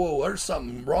 whoa, there's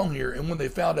something wrong here. And when they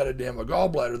found out I didn't have a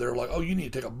gallbladder, they're like, "Oh, you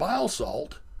need to take a bile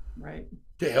salt." Right.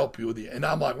 To help you with it. And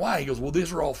I'm like, "Why?" He goes, "Well,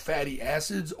 these are all fatty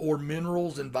acids or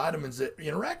minerals and vitamins that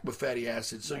interact with fatty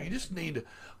acids. So you just need to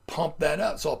pump that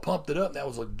up." So I pumped it up. And that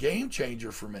was a game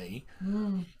changer for me.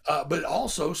 But it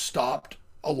also stopped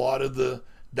a lot of the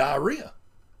diarrhea,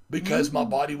 because my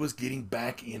body was getting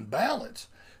back in balance.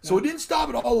 So it didn't stop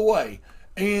it all the way.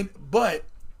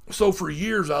 So for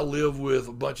years I lived with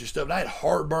a bunch of stuff, and I had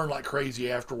heartburn like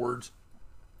crazy afterwards.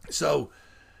 So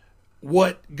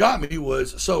what got me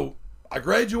was, I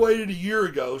graduated a year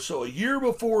ago. So a year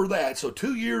before that, so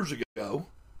 2 years ago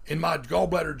in my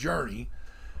gallbladder journey,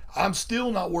 I'm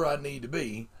still not where I need to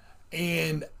be.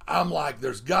 And I'm like,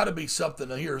 there's got to be something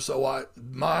here. So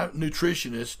my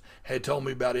nutritionist had told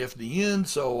me about FDN.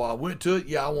 So I went to it.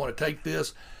 Yeah, I want to take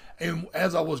this. And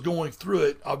as I was going through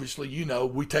it, obviously,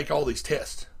 we take all these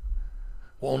tests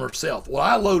on ourselves. Well,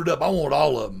 I loaded up. I want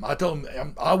all of them. I told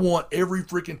them, I want every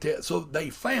freaking test. So they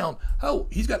found, oh,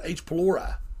 he's got H.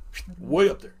 pylori. Way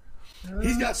up there.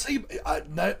 He's got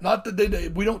SIBO. Not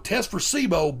that we don't test for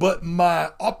SIBO, but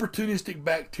my opportunistic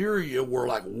bacteria were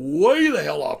like way the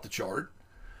hell off the chart.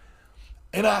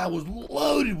 And I was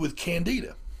loaded with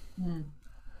candida.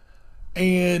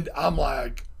 And I'm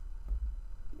like,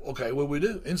 okay, what do we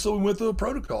do? And so we went through a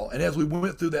protocol. And as we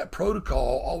went through that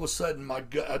protocol, all of a sudden my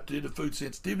gut, I did a food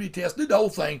sensitivity test, did the whole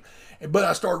thing, but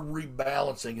I started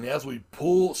rebalancing. And as we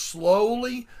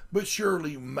slowly but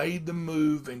surely made the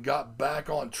move and got back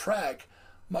on track,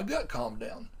 my gut calmed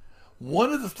down.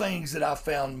 One of the things that I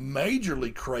found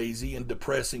majorly crazy and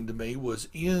depressing to me was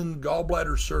in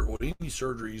gallbladder surgery, any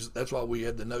surgeries, that's why we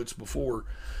had the notes before,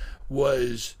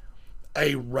 was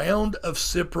a round of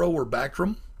Cipro or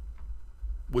Bactrim,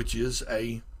 which is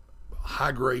a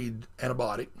high grade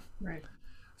antibiotic. Right.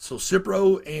 So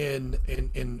Cipro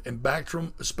and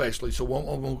Bactrim especially. So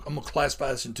I'm going to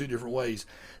classify this in two different ways.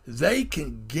 They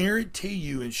can guarantee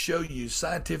you and show you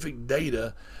scientific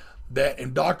data that,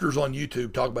 and doctors on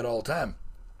YouTube talk about it all the time.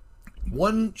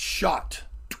 One shot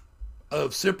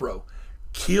of Cipro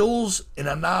kills and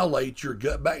annihilates your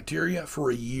gut bacteria for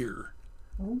a year.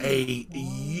 A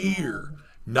year.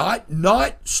 Not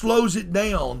slows it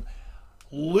down,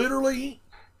 literally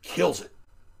kills it.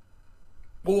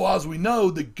 Well, as we know,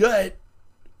 the gut,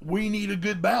 we need a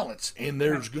good balance, and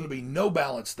there's going to be no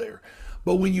balance there.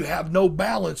 But when you have no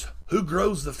balance, who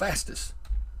grows the fastest?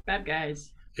 Bad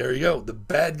guys. There you go. The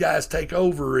bad guys take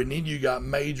over, and then you got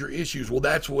major issues. Well,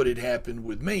 that's what had happened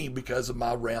with me because of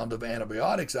my round of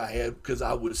antibiotics I had, because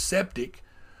I was septic,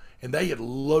 and they had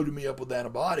loaded me up with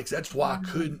antibiotics. That's why I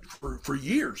couldn't, for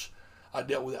years, I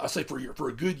dealt with it. I say for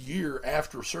a good year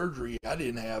after surgery, I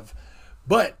didn't have,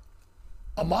 but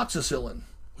amoxicillin,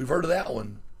 we've heard of that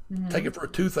one. Take it for a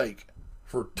toothache,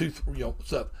 for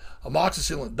stuff.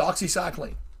 Amoxicillin,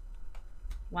 doxycycline.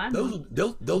 Wow.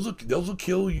 Those will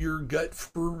kill your gut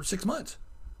for 6 months.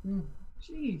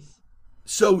 Jeez.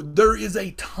 So there is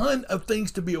a ton of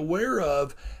things to be aware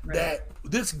of. Right. That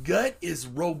this gut is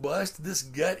robust. This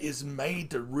gut is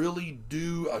made to really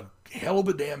do a hell of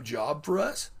a damn job for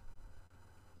us.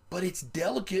 But it's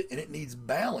delicate and it needs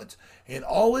balance. And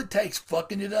all it takes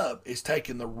fucking it up is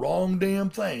taking the wrong damn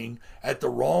thing at the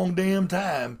wrong damn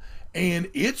time, and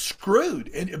it's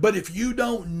screwed. But if you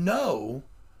don't know,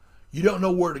 you don't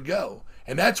know where to go.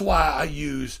 And that's why I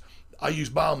use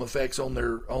Biome-Effects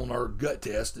on our gut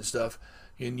test and stuff.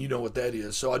 And you know what that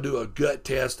is. So I do a gut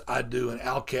test, I do an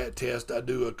ALCAT test, I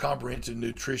do a comprehensive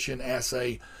nutrition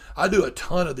assay. I do a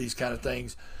ton of these kind of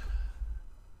things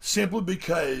simply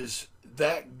because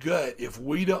that gut, if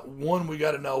we don't, we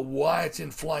got to know why it's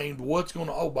inflamed, what's going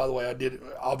to, oh, by the way, I did,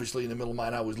 obviously in the middle of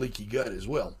mine, I was leaky gut as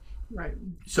well. Right.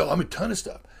 So I'm a ton of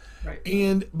stuff.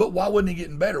 Right. But why wasn't it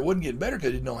getting better? It wasn't getting better because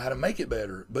I didn't know how to make it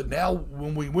better. But now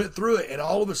when we went through it and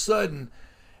all of a sudden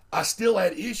I still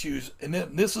had issues, and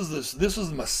then this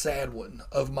is my sad one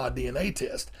of my DNA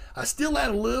test. I still had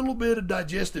a little bit of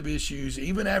digestive issues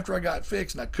even after I got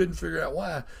fixed, and I couldn't figure out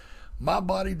why. My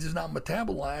body does not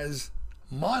metabolize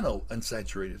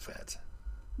monounsaturated fats.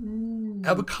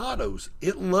 Avocados,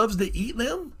 it loves to eat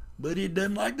them, but it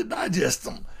doesn't like to digest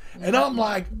them. And I'm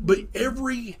like, but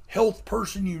every health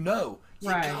person you know, you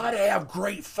gotta have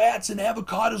great fats, and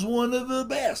avocado is one of the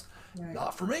best. Right.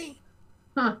 Not for me.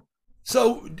 Huh.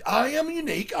 So I am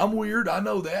unique. I'm weird. I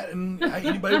know that. And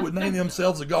anybody would name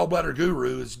themselves a gallbladder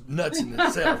guru is nuts in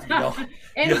itself, you know.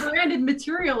 And branded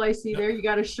material, I see there. You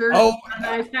got a shirt. Oh,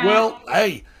 well,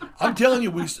 hey, I'm telling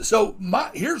you,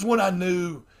 here's what I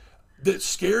knew that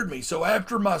scared me. So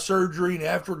after my surgery and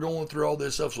after going through all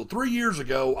this stuff, so 3 years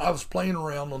ago, I was playing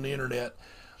around on the internet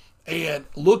and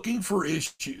looking for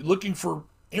information,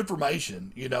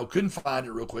 couldn't find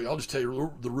it real quick. I'll just tell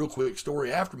you the real quick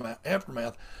story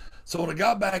aftermath. So when I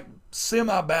got back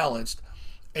semi-balanced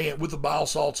and with the bile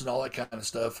salts and all that kind of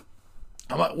stuff,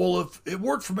 I'm like, well, if it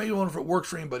worked for me, I wonder if it works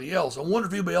for anybody else. I wonder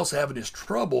if anybody else having this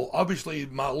trouble. Obviously,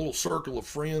 my little circle of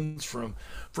friends from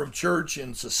church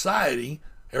and society,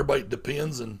 everybody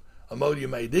depends on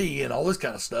Imodium AD and all this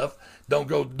kind of stuff. Don't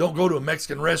go to a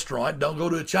Mexican restaurant. Don't go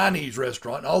to a Chinese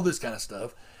restaurant and all this kind of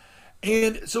stuff.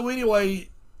 And so anyway,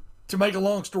 to make a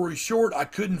long story short, I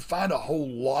couldn't find a whole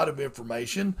lot of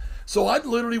information. So I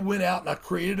literally went out and I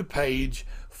created a page.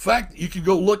 In fact, you can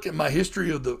go look at my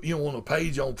history of on a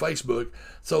page on Facebook.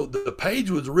 So the page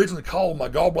was originally called "My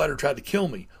Gallbladder Tried to Kill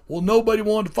Me." Well, nobody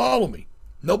wanted to follow me.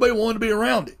 Nobody wanted to be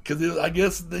around it because I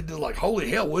guess they just like, holy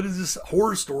hell, what is this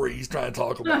horror story he's trying to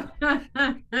talk about?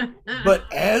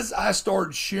 But as I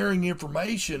started sharing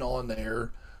information on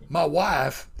there, my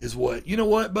wife is you know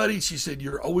what, buddy? She said,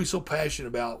 you're always so passionate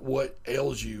about what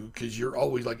ails you because you're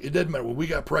always like, it doesn't matter. When we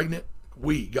got pregnant,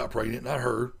 not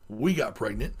her. We got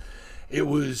pregnant. It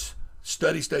was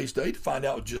study to find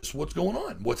out just what's going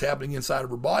on, what's happening inside of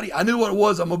her body. I knew what it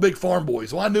was. I'm a big farm boy,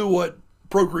 so I knew what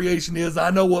procreation is. I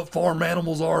know what farm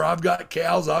animals are. I've got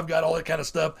cows. I've got all that kind of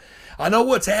stuff. I know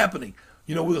what's happening,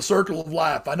 with a circle of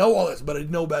life. I know all that, but I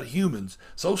didn't know about humans.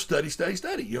 So study,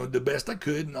 the best I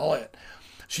could and all that.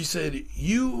 She said,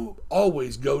 you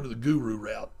always go to the guru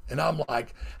route. And I'm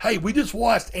like, hey, we just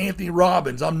watched Anthony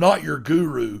Robbins. I'm not your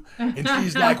guru. And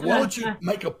she's like, why don't you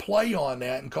make a play on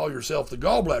that and call yourself the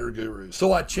Gallbladder Guru?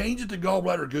 So I changed it to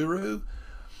Gallbladder Guru.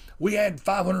 We had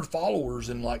 500 followers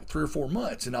in like 3 or 4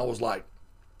 months. And I was like,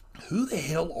 who the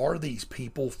hell are these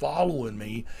people following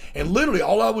me? And literally,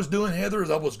 all I was doing, Heather,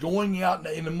 is I was going out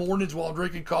in the mornings while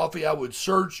drinking coffee. I would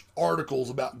search articles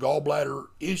about gallbladder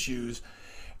issues,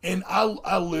 and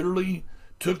I literally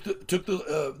took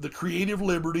the creative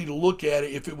liberty to look at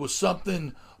it. If it was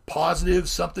something positive,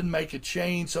 something make a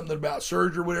change, something about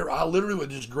surgery, or whatever, I literally would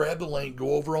just grab the link,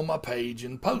 go over on my page,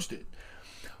 and post it.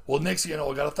 Well, next thing you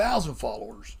know, I got 1,000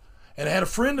 followers. And I had a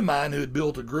friend of mine who had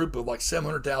built a group of like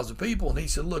 700,000 people, and he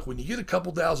said, "Look, when you get a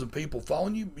couple thousand people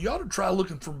following you, you ought to try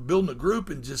looking for building a group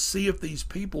and just see if these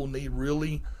people need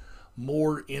really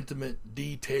more intimate,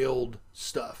 detailed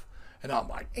stuff." And I'm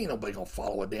like, "Ain't nobody gonna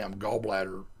follow a damn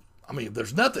gallbladder. I mean, if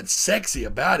there's nothing sexy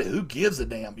about it, who gives a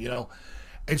damn, you know?"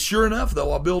 And sure enough,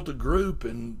 though, I built a group,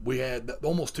 and we had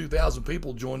almost 2,000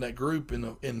 people join that group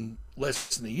in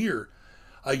less than a year.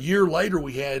 A year later,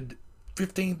 we had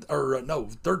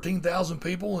 13,000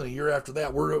 people, and a year after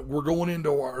that, we're going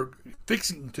into our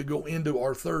fixing to go into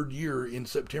our third year in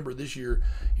September this year,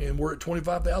 and we're at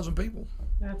 25,000 people.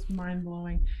 That's mind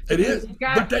blowing. It is,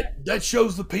 but that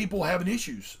shows the people having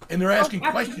issues, and they're asking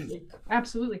questions.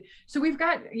 Absolutely. So we've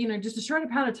got, just a short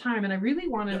amount of time, and I really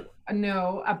want to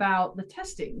know about the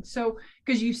testing. So,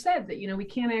 because you said that, we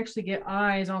can't actually get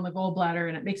eyes on the gallbladder,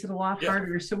 and it makes it a lot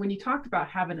harder. So when you talked about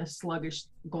having a sluggish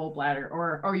gallbladder,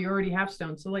 or you already have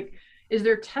stones, so like, is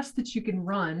there tests that you can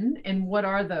run, and what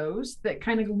are those that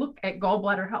kind of look at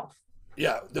gallbladder health?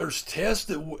 Yeah, there's tests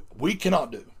that we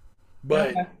cannot do,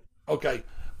 but okay.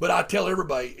 But I tell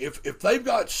everybody, if they've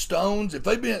got stones, if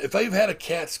they've had a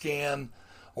CAT scan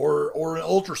or an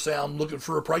ultrasound looking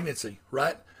for a pregnancy,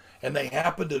 right, and they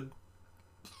happen to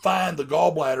find the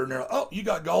gallbladder and they're like, "Oh, you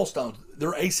got gallstones,"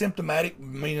 they're asymptomatic,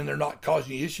 meaning they're not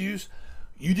causing you issues.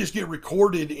 You just get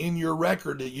recorded in your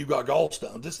record that you got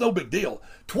gallstones. It's no big deal.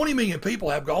 20 million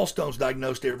people have gallstones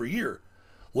diagnosed every year.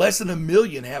 Less than 1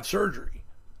 million have surgery.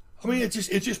 I mean, it's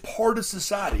just part of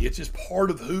society. It's just part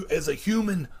of who, as a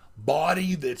human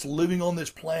body that's living on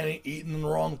this planet, eating the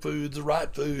wrong foods, the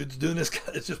right foods, doing this,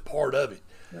 it's just part of it.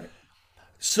 Right.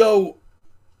 So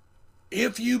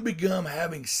if you become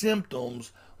having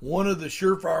symptoms, one of the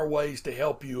surefire ways to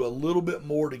help you a little bit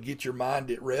more to get your mind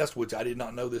at rest, which I did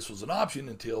not know this was an option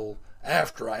until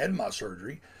after I had my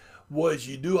surgery, was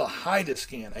you do a HIDA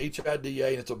scan, HIDA,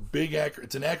 and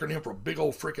it's an acronym for a big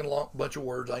old freaking long bunch of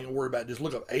words. I ain't gonna worry about it. Just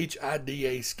look up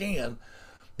HIDA scan.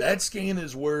 That scan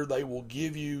is where they will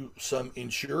give you some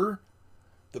Ensure.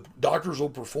 The doctors will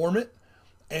perform it,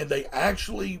 and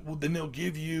then they'll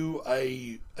give you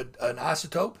an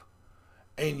isotope,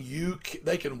 and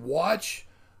they can watch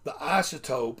the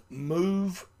isotope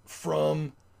move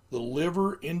from the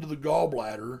liver into the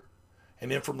gallbladder,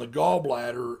 and then from the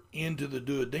gallbladder into the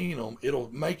duodenum. It'll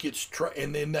make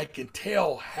and then they can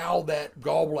tell how that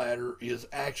gallbladder is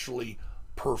actually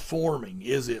performing.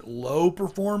 Is it low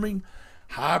performing?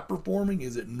 High performing?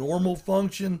 Is it normal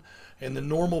function? And the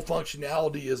normal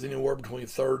functionality is anywhere between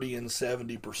 30 and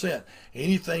 70%.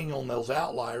 Anything on those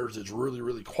outliers is really,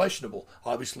 really questionable.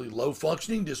 Obviously, low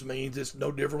functioning just means it's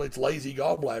no different. It's lazy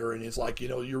gallbladder, and it's like,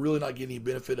 you're really not getting any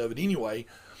benefit of it anyway.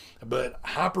 But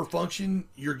hyperfunction,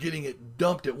 you're getting it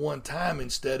dumped at one time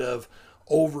instead of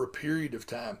over a period of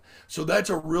time. So that's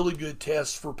a really good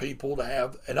test for people to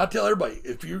have. And I tell everybody,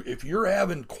 if you're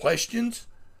having questions,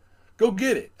 go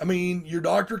get it. I mean, your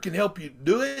doctor can help you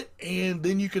do it, and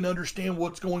then you can understand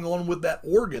what's going on with that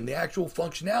organ, the actual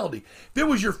functionality. If it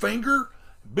was your finger,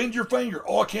 bend your finger.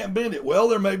 Oh, I can't bend it. Well,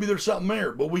 there's something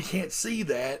there, but we can't see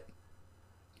that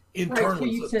internally. Right, so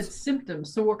you said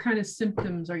symptoms. So what kind of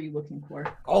symptoms are you looking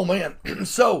for? Oh, man.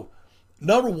 So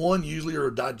number one usually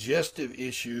are digestive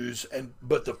issues,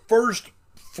 but the first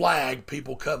flag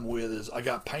people come with is, I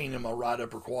got pain in my right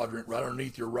upper quadrant, right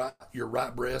underneath your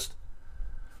right breast,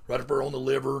 right up there on the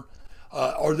liver,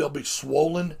 or they'll be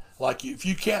swollen. Like if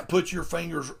you can't put your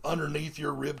fingers underneath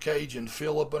your rib cage and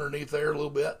feel up underneath there a little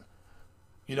bit,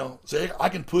 say, I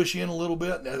can push in a little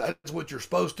bit. That's what you're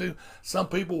supposed to. Some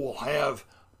people will have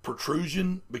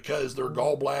protrusion because their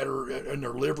gallbladder and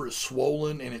their liver is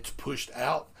swollen and it's pushed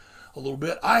out a little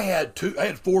bit. I had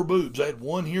 4 boobs. I had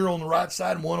one here on the right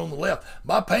side and one on the left.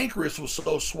 My pancreas was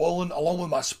so swollen, along with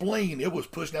my spleen, it was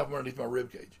pushing out from underneath my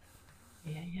rib cage.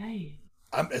 Yeah.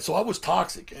 So I was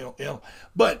toxic,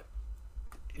 but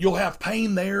you'll have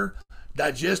pain there,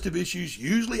 digestive issues,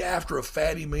 usually after a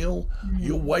fatty meal.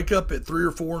 You'll wake up at 3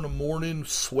 or 4 in the morning,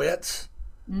 sweats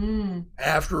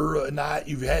after a night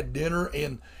you've had dinner,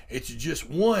 and it's just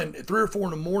at 3 or 4 in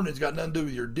the morning, it's got nothing to do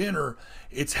with your dinner.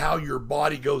 It's how your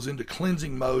body goes into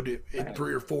cleansing mode at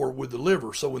 3 or 4 with the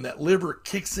liver. So when that liver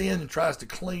kicks in and tries to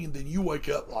clean, then you wake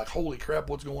up like, holy crap,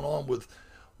 what's going on with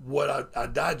what I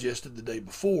digested the day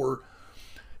before?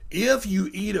 if you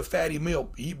eat a fatty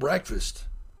meal, eat breakfast,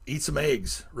 eat some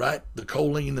eggs, right? The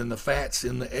choline and the fats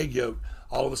in the egg yolk,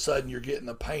 all of a sudden you're getting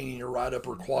a pain in your right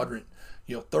upper quadrant,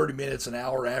 30 minutes, an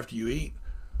hour after you eat.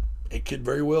 It could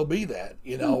very well be that,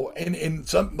 and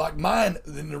some like mine,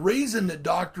 and the reason that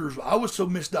doctors, I was so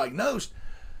misdiagnosed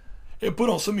and put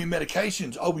on so many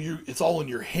medications. Oh, it's all in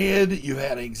your head. You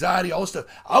had anxiety, all this stuff.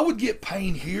 I would get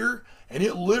pain here, and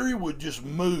it literally would just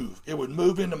move. It would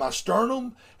move into my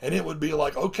sternum, and it would be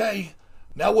like, okay,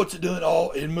 now what's it doing?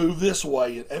 Oh, it moved this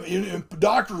way. And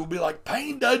doctors will be like,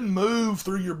 pain doesn't move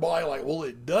through your body. Like, well,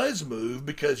 it does move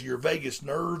because your vagus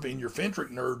nerve and your phenteric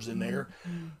nerve's in there.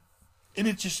 Mm-hmm. And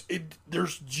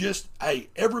hey,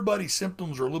 everybody's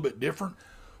symptoms are a little bit different.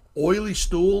 Oily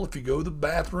stool, if you go to the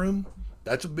bathroom,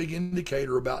 that's a big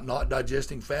indicator about not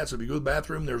digesting fat. So if you go to the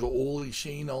bathroom, there's an oily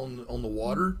sheen on the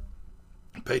water.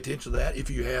 Pay attention to that. If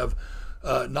you have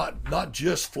not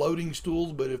just floating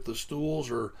stools, but if the stools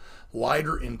are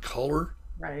lighter in color,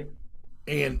 right,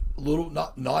 and little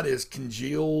not as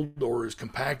congealed or as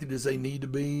compacted as they need to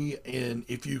be, and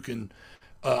if you can,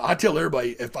 I tell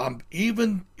everybody,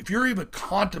 if you're even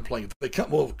contemplating, if they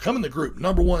come in the group.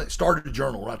 Number one, start a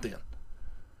journal right then.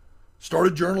 Start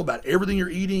a journal about everything you're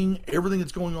eating, everything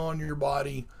that's going on in your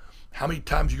body, how many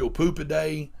times you go poop a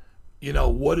day,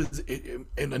 what is it,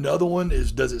 and another one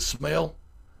is, does it smell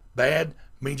bad?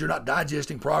 Means you're not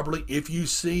digesting properly. If you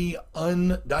see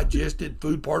undigested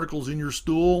food particles in your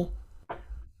stool,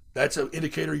 that's an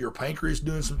indicator your pancreas is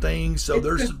doing some things. So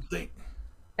there's some things.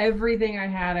 Everything I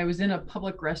had, I was in a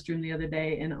public restroom the other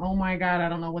day, and oh my God, I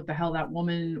don't know what the hell that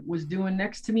woman was doing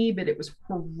next to me, but it was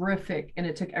horrific. And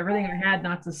it took everything I had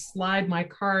not to slide my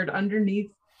card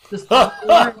underneath the floor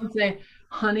and say,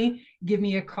 honey, give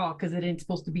me a call, because it ain't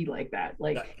supposed to be like that.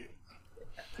 Like,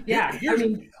 yeah,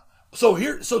 So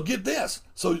get this.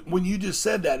 So when you just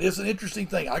said that, it's an interesting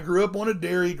thing. I grew up on a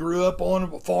dairy, grew up on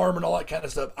a farm and all that kind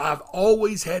of stuff. I've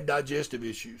always had digestive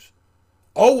issues.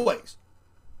 Always.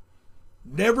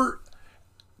 Never.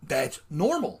 That's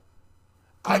normal.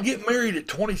 I get married at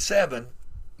 27.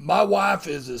 My wife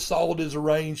is as solid as a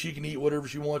rain. She can eat whatever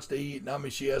she wants to eat. And I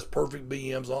mean, she has perfect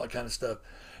BMs, all that kind of stuff.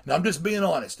 And I'm just being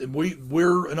honest. And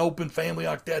we're an open family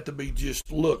like that to be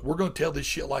just, look, we're going to tell this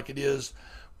shit like it is,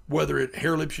 whether it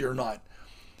hair lips you or not.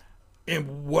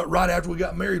 And right after we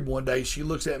got married one day, she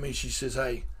looks at me and she says,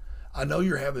 hey, I know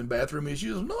you're having bathroom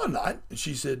issues. No, I'm not. And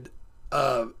she said,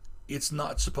 it's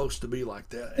not supposed to be like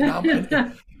that.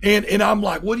 And I'm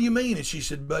like, what do you mean? And she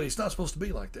said, buddy, it's not supposed to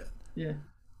be like that. Yeah.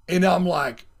 And I'm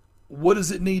like, what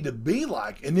does it need to be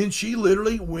like? And then she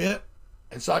literally went,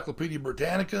 Encyclopedia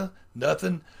Britannica,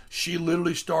 nothing. She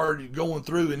literally started going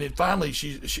through, and then finally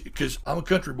she because I'm a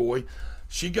country boy,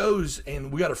 she goes,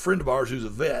 and we got a friend of ours who's a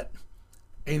vet,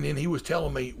 and then he was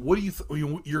telling me, what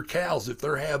do your cows, if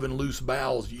they're having loose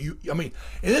bowels, and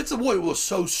that's what it was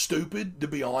so stupid, to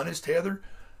be honest, Heather.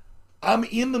 I'm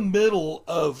in the middle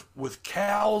with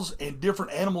cows and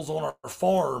different animals on our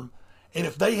farm, and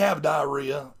if they have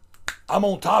diarrhea, I'm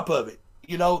on top of it.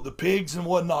 The pigs and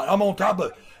whatnot, I'm on top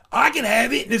of it. I can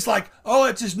have it, and it's like, oh,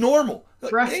 it's just normal.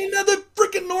 Like, right. Ain't nothing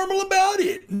freaking normal about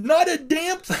it. Not a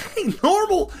damn thing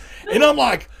normal. And I'm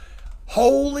like,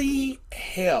 holy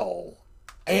hell.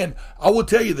 And I will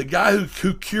tell you, the guy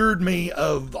who cured me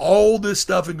of all this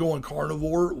stuff and going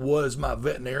carnivore was my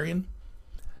veterinarian.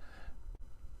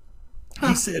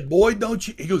 He said, boy, he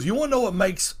goes, you want to know what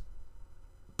makes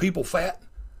people fat?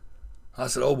 I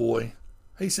said, oh boy.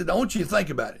 He said, I want you to think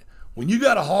about it. When you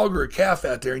got a hog or a calf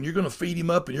out there and you're going to feed him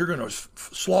up and you're going to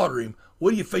slaughter him,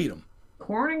 what do you feed him?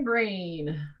 Corn and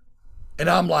grain. And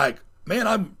I'm like, man,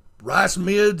 I'm rice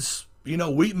mids,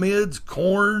 wheat mids,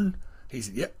 corn. He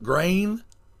said, yeah, grain.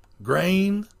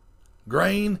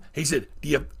 He said,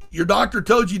 your doctor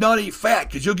told you not to eat fat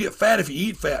because you'll get fat if you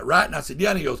eat fat, right? And I said, yeah.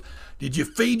 And he goes, did you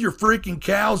feed your freaking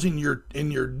cows and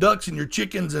your ducks and your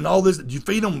chickens and all this? Did you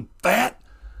feed them fat?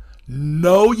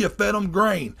 No, you fed them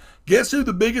grain. Guess who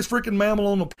the biggest freaking mammal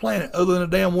on the planet other than a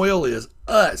damn whale is?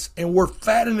 Us. And we're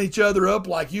fattening each other up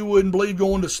like you wouldn't believe,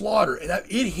 going to slaughter. And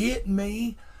it hit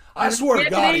me. I swear to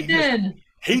God,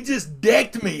 he just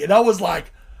decked me. And I was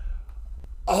like,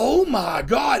 oh my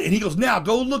God. And he goes, now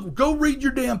go read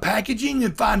your damn packaging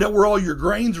and find out where all your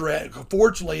grains are at.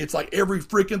 Fortunately, it's like every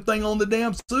freaking thing on the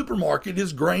damn supermarket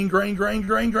is grain.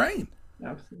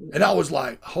 Absolutely. And I was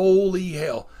like, holy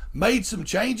hell. Made some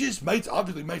changes,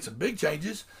 obviously made some big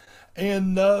changes,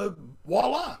 and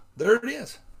voila, there it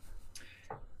is.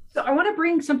 So I want to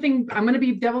bring something, I'm going to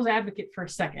be devil's advocate for a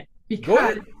second,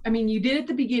 because you did at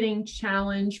the beginning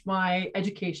challenge my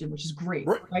education, which is great.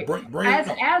 Right? Bring as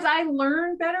I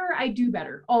learn better, I do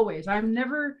better always. I'm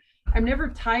never I'm never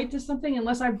tied to something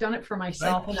unless I've done it for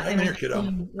myself and Same here, I've kiddo.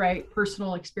 seen, right,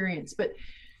 personal experience. But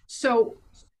so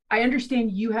I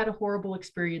understand you had a horrible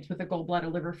experience with a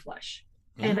gallbladder liver flush.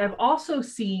 And Mm-hmm. I've also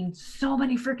seen so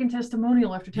many freaking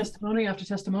testimonial after testimonial after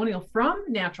testimonial from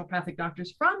naturopathic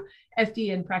doctors, from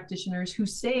FDN practitioners who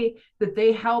say that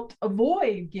they helped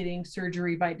avoid getting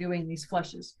surgery by doing these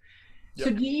flushes. So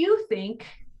Yep. do you think,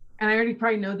 and I already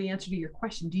probably know the answer to your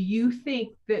question, do you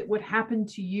think that what happened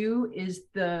to you is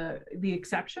the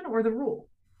exception or the rule?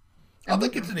 I And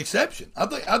what, think it's an exception. I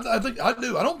think I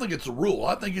do. I don't think it's a rule.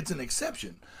 I think it's an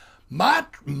exception. My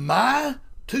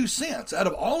 2 cents out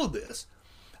of all of this,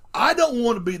 I don't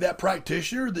want to be that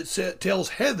practitioner that tells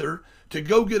Heather to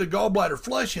go get a gallbladder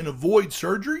flush and avoid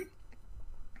surgery.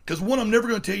 Because one, I'm never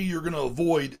going to tell you you're going to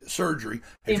avoid surgery.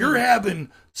 If you're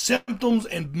having symptoms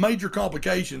and major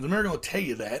complications, I'm never going to tell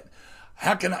you that.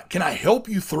 How can I help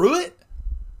you through it?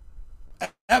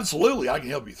 Absolutely, I can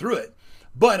help you through it.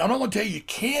 But I'm not going to tell you you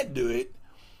can't do it.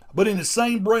 But in the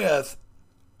same breath,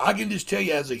 I can just tell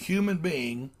you as a human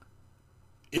being,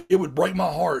 it would break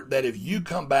my heart that if you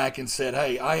come back and said,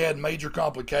 hey, I had major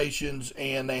complications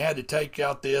and they had to take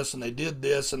out this and they did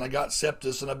this and I got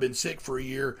sepsis and I've been sick for a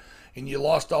year and you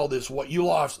lost all this, what you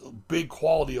lost big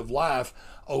quality of life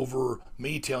over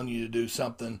me telling you to do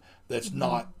something that's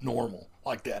not normal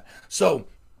like that. So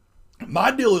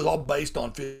my deal is all based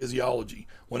on physiology.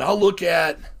 When I look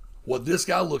at what this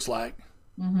guy looks like,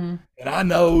 mm-hmm. and I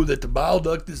know that the bile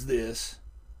duct is this,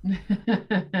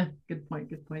 Good point.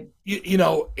 Good point.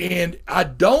 and I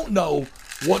don't know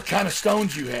what kind of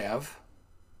stones you have,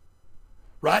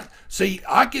 right? See,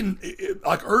 I can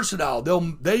like Ursadile.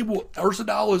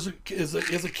 Ursadile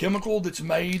is a chemical that's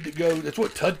made to go. That's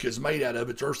what Tudka is made out of.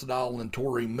 It's Ursadile and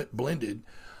taurine blended.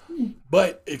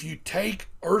 But if you take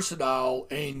Ursadile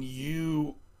and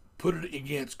you put it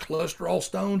against cholesterol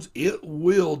stones, it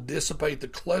will dissipate the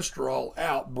cholesterol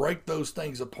out, break those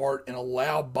things apart, and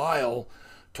allow bile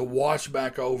to wash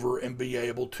back over and be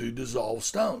able to dissolve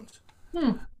stones.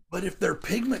 Hmm. But if they're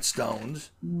pigment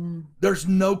stones, Mm, there's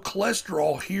no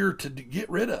cholesterol here to get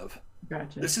rid of.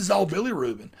 gotcha. This is all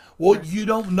bilirubin. Well, Right. you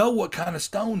don't know what kind of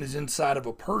stone is inside of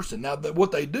a person. Now,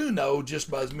 what they do know,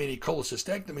 just by as many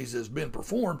cholecystectomies as been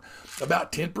performed,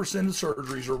 about 10% of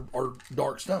surgeries are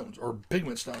dark stones or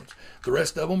pigment stones. The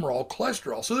rest of them are all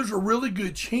cholesterol. So there's a really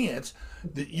good chance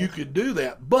that you could do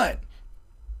that. But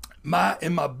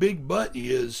my big but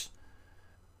is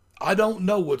I don't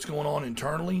know what's going on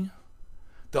internally.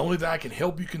 The only thing I can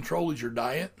help you control is your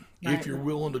diet if you're Right.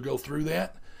 willing to go through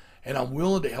that. And I'm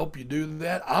willing to help you do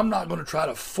that. I'm not going to try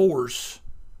to force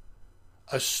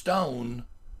a stone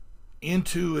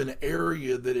into an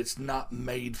area that it's not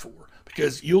made for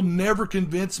because you'll never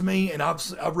convince me. And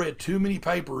I've read too many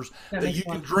papers That that makes you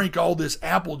can sense. drink all this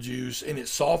apple juice and it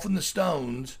soften the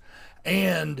stones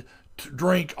and to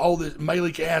drink all this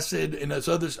malic acid and that's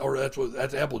other, or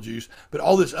that's apple juice, but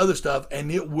all this other stuff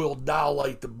and it will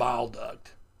dilate the bile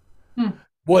duct. Hmm.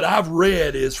 What I've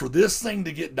read is for this thing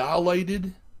to get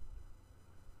dilated,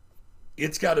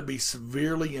 it's got to be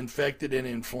severely infected and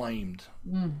inflamed.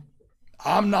 Mm.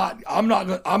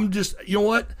 I'm just, you know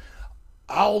what?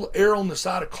 I'll err on the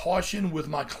side of caution with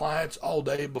my clients all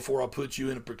day before I put you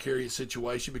in a precarious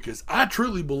situation because I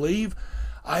truly believe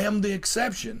I am the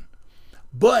exception.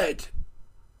 But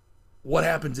what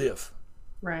happens if?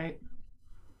 Right.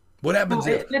 What No, happens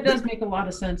if? that does make a lot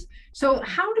of sense. So,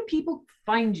 how do people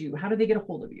find you? How do they get a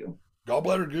hold of you?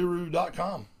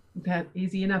 Gallbladderguru.com. That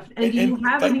easy enough. And do you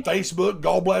have any? Facebook,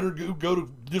 Gallbladder Guru. Go to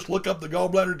just look up the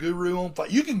Gallbladder Guru on.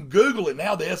 You can Google it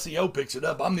now. The SEO picks it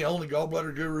up. I'm the only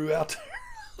Gallbladder Guru out there.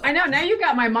 I know now you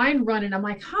got my mind running. I'm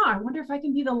like, I wonder if I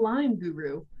can be the Lyme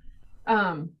guru.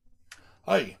 Um,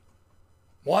 Hey,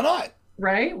 why not?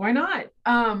 right? Why not?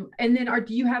 And then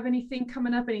do you have anything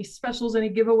coming up? Any specials, any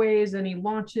giveaways, any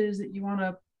launches that you want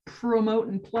to promote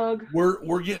and plug?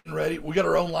 We're getting ready. We got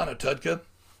our own line of Tudka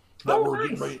that Oh, we're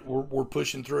getting nice. ready. We're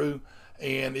pushing through,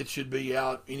 and it should be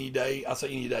out any day. I say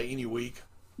any day, any week.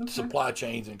 Okay. Supply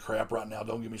chains and crap right now.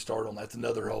 Don't get me started on that. It's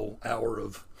another whole hour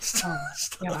of Oh,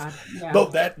 stuff. God. Yeah.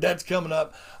 But that's coming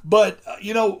up. But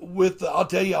with I'll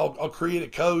tell you, I'll create a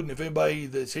code, and if anybody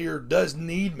that's here does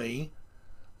need me,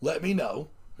 let me know,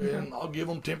 and I'll give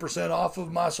them 10% off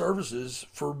of my services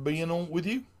for being on with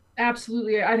you.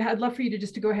 Absolutely. I'd love for you to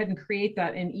just to go ahead and create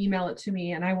that and email it to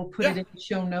me, and I will put Yeah, it in the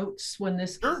show notes when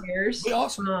this sure, airs. be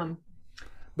awesome.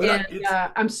 But And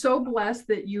I'm so blessed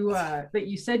that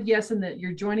you said yes and that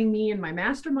you're joining me in my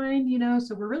mastermind.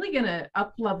 So we're really gonna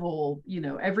up level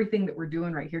everything that we're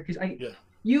doing right here because yeah,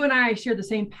 you and I share the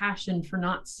same passion for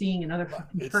not seeing another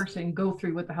fucking It's person go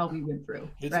through what the hell we went through,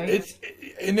 it's right? it's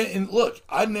and look,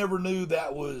 I never knew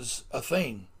that was a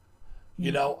thing.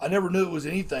 You know, I never knew it was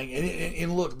anything.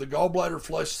 And look, the gallbladder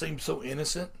flush seemed so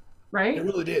innocent. It Right?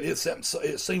 really did. It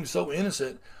seemed so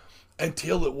innocent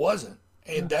until it wasn't.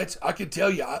 And that's, I can tell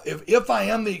you, if I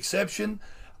am the exception,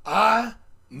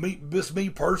 me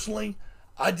personally,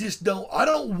 I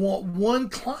don't want one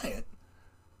client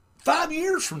 5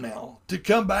 years from now to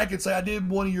come back and say, I did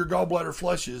one of your gallbladder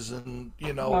flushes, and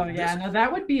Oh yeah, this. no,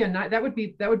 that would be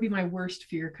that would be my worst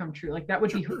fear come true. Like that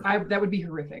would be Sure. that would be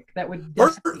horrific. That would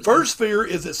First, decimate me. first fear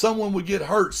is that someone would get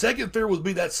hurt. Second fear would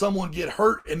be that someone get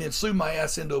hurt and then sue my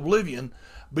ass into oblivion,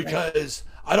 Right. because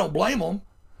I don't blame them.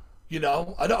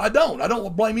 I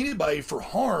don't blame anybody for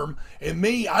harm. And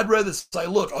me, I'd rather say,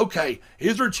 look, okay,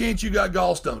 is there a chance you got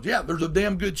gallstones? Yeah, there's a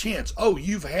damn good chance. Oh,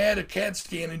 you've had a CAT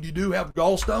scan and you do have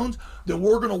gallstones? Then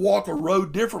we're going to walk a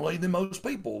road differently than most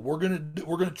people. We're going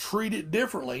to treat it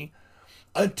differently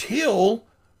until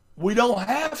we don't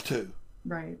have to.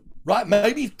 Right. Right?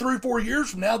 Maybe 3 or 4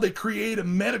 years from now, they create a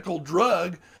medical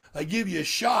drug. They give you a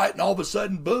shot, and all of a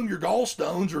sudden, boom, your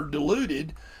gallstones are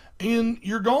diluted, and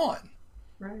you're gone.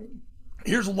 Right.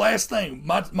 Here's the last thing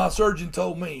my surgeon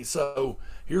told me. So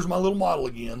here's my little model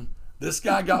again. This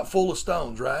guy got full of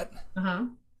stones, right? Uh-huh.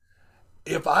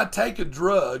 If I take a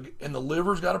drug and the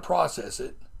liver's got to process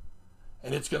it,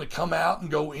 and it's going to come out and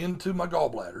go into my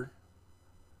gallbladder,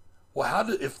 well,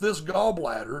 if this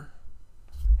gallbladder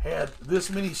had this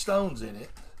many stones in it,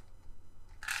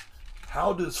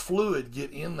 how does fluid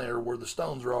get in there where the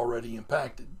stones are already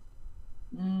impacted?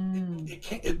 Mm, It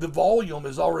can't. The volume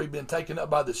has already been taken up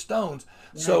by the stones.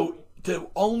 right. So the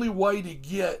only way to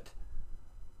get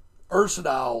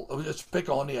ursidile, let's pick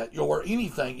on it, or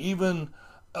anything, even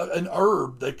an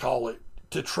herb they call it,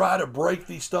 to try to break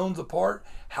these stones apart.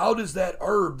 How does that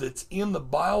herb that's in the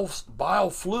bile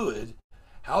fluid,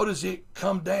 how does it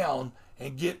come down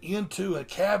and get into a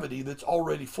cavity that's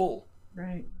already full?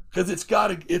 Right. Because it's got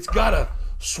to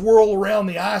swirl around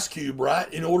the ice cube,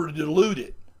 right, in order to dilute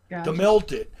it, to Gotcha.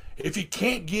 melt it. If you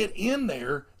can't get in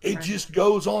there, it Right. just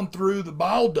goes on through the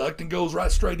bile duct and goes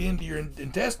right straight into your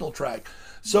intestinal tract.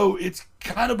 So it's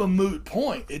kind of a moot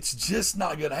point. It's just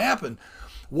not going to happen.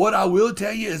 What I will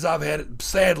tell you is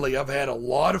sadly, I've had a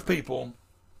lot of people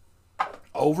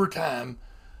over time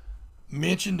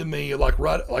mention to me, like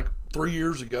 3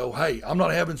 years ago, hey, I'm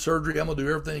not having surgery. I'm going to do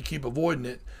everything to keep avoiding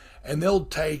it. And they'll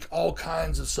take all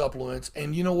kinds of supplements.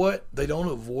 And you know what? They don't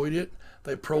avoid it,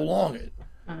 they prolong it.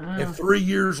 And Uh, 3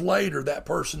 years later, that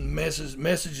person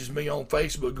messages me on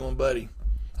Facebook going, buddy,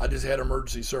 I just had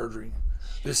emergency surgery.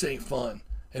 This ain't fun.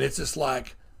 And it's just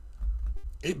like,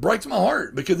 it breaks my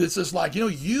heart, because it's just like,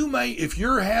 if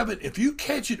you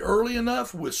catch it early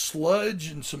enough with sludge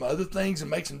and some other things and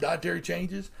make some dietary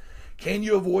changes, can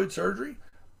you avoid surgery?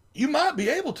 You might be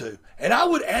able to, and I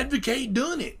would advocate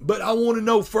doing it. But I want to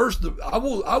know first. I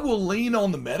will lean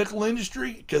on the medical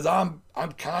industry, because I'm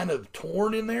kind of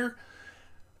torn in there.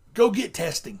 Go get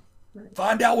testing. right.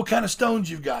 Find out what kind of stones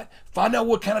you've got. Find out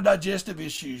what kind of digestive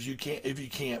issues you can. If you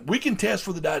can't, we can test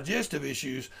for the digestive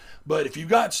issues. But if you've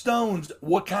got stones,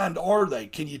 what kind are they?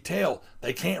 Can you tell?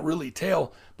 They can't really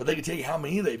tell, but they can tell you how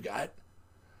many they've got.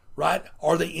 Right?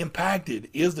 Are they impacted?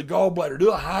 Is the gallbladder?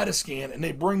 Do a HIDA scan, and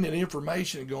they bring that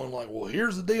information and going like, well,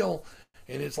 here's the deal.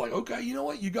 And it's like, okay, you know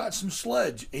what? You got some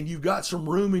sludge, and you've got some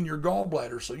room in your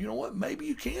gallbladder. So you know what? Maybe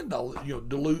you can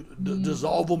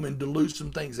dissolve them and dilute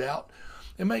some things out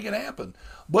and make it happen.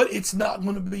 But it's not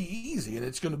going to be easy, and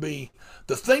it's going to be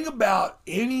the thing about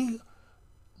any.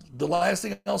 The last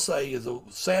thing I'll say is, the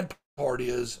sad part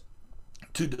is,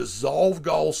 to dissolve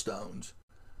gallstones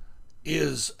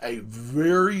is a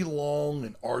very long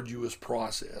and arduous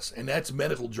process, and that's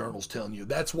medical journals telling you.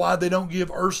 That's why they don't give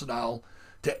ursidile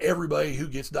to everybody who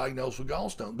gets diagnosed with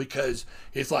gallstone, because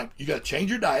it's like, you got to change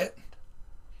your diet,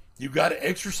 you've got to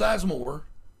exercise more,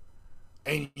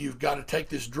 and you've got to take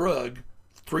this drug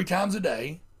 3 times a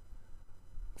day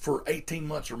for 18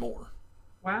 months or more.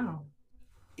 Wow.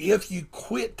 If you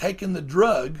quit taking the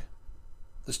drug,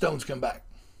 the stones come back.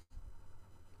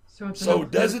 So it's So another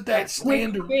doesn't that quick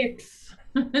stand to fix.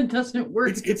 It doesn't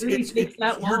work. It really takes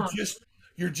that you're long.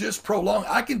 just prolonging.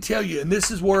 I can tell you, and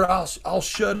this is where I'll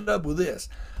shut up with this.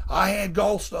 I had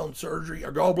gallstone surgery,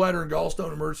 or gallbladder and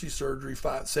gallstone emergency surgery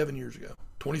 7 years ago,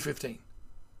 2015.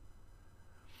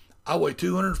 I weigh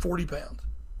 240 pounds.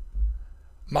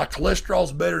 My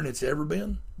cholesterol's better than it's ever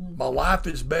been. My life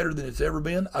is better than it's ever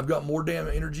been. I've got more damn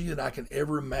energy than I can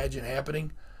ever imagine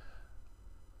happening.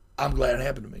 I'm glad it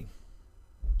happened to me.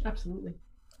 Absolutely.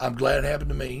 I'm glad it happened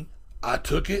to me. I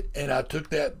took it and I took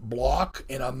that block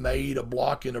and I made a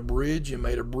block in a bridge and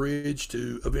made a bridge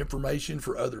of information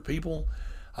for other people.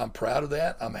 I'm proud of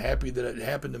that. I'm happy that it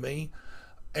happened to me.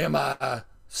 Am I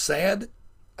sad?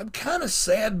 I'm kind of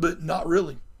sad, but not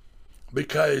really,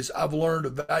 because I've learned a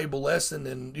valuable lesson.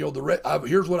 And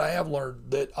here's what I have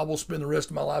learned: that I will spend the rest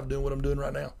of my life doing what I'm doing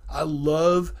right now. I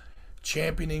love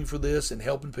championing for this and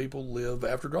helping people live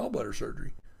after gallbladder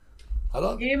surgery. I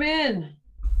love it. Amen.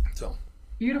 So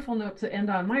beautiful note to end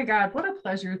on. My God, what a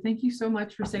pleasure. Thank you so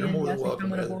much for saying yes and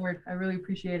coming aboard. I really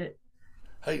appreciate it.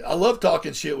 Hey, I love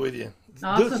talking shit with you.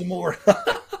 Awesome. Do some more.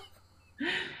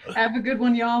 Have a good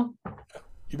one, y'all.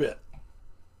 You bet.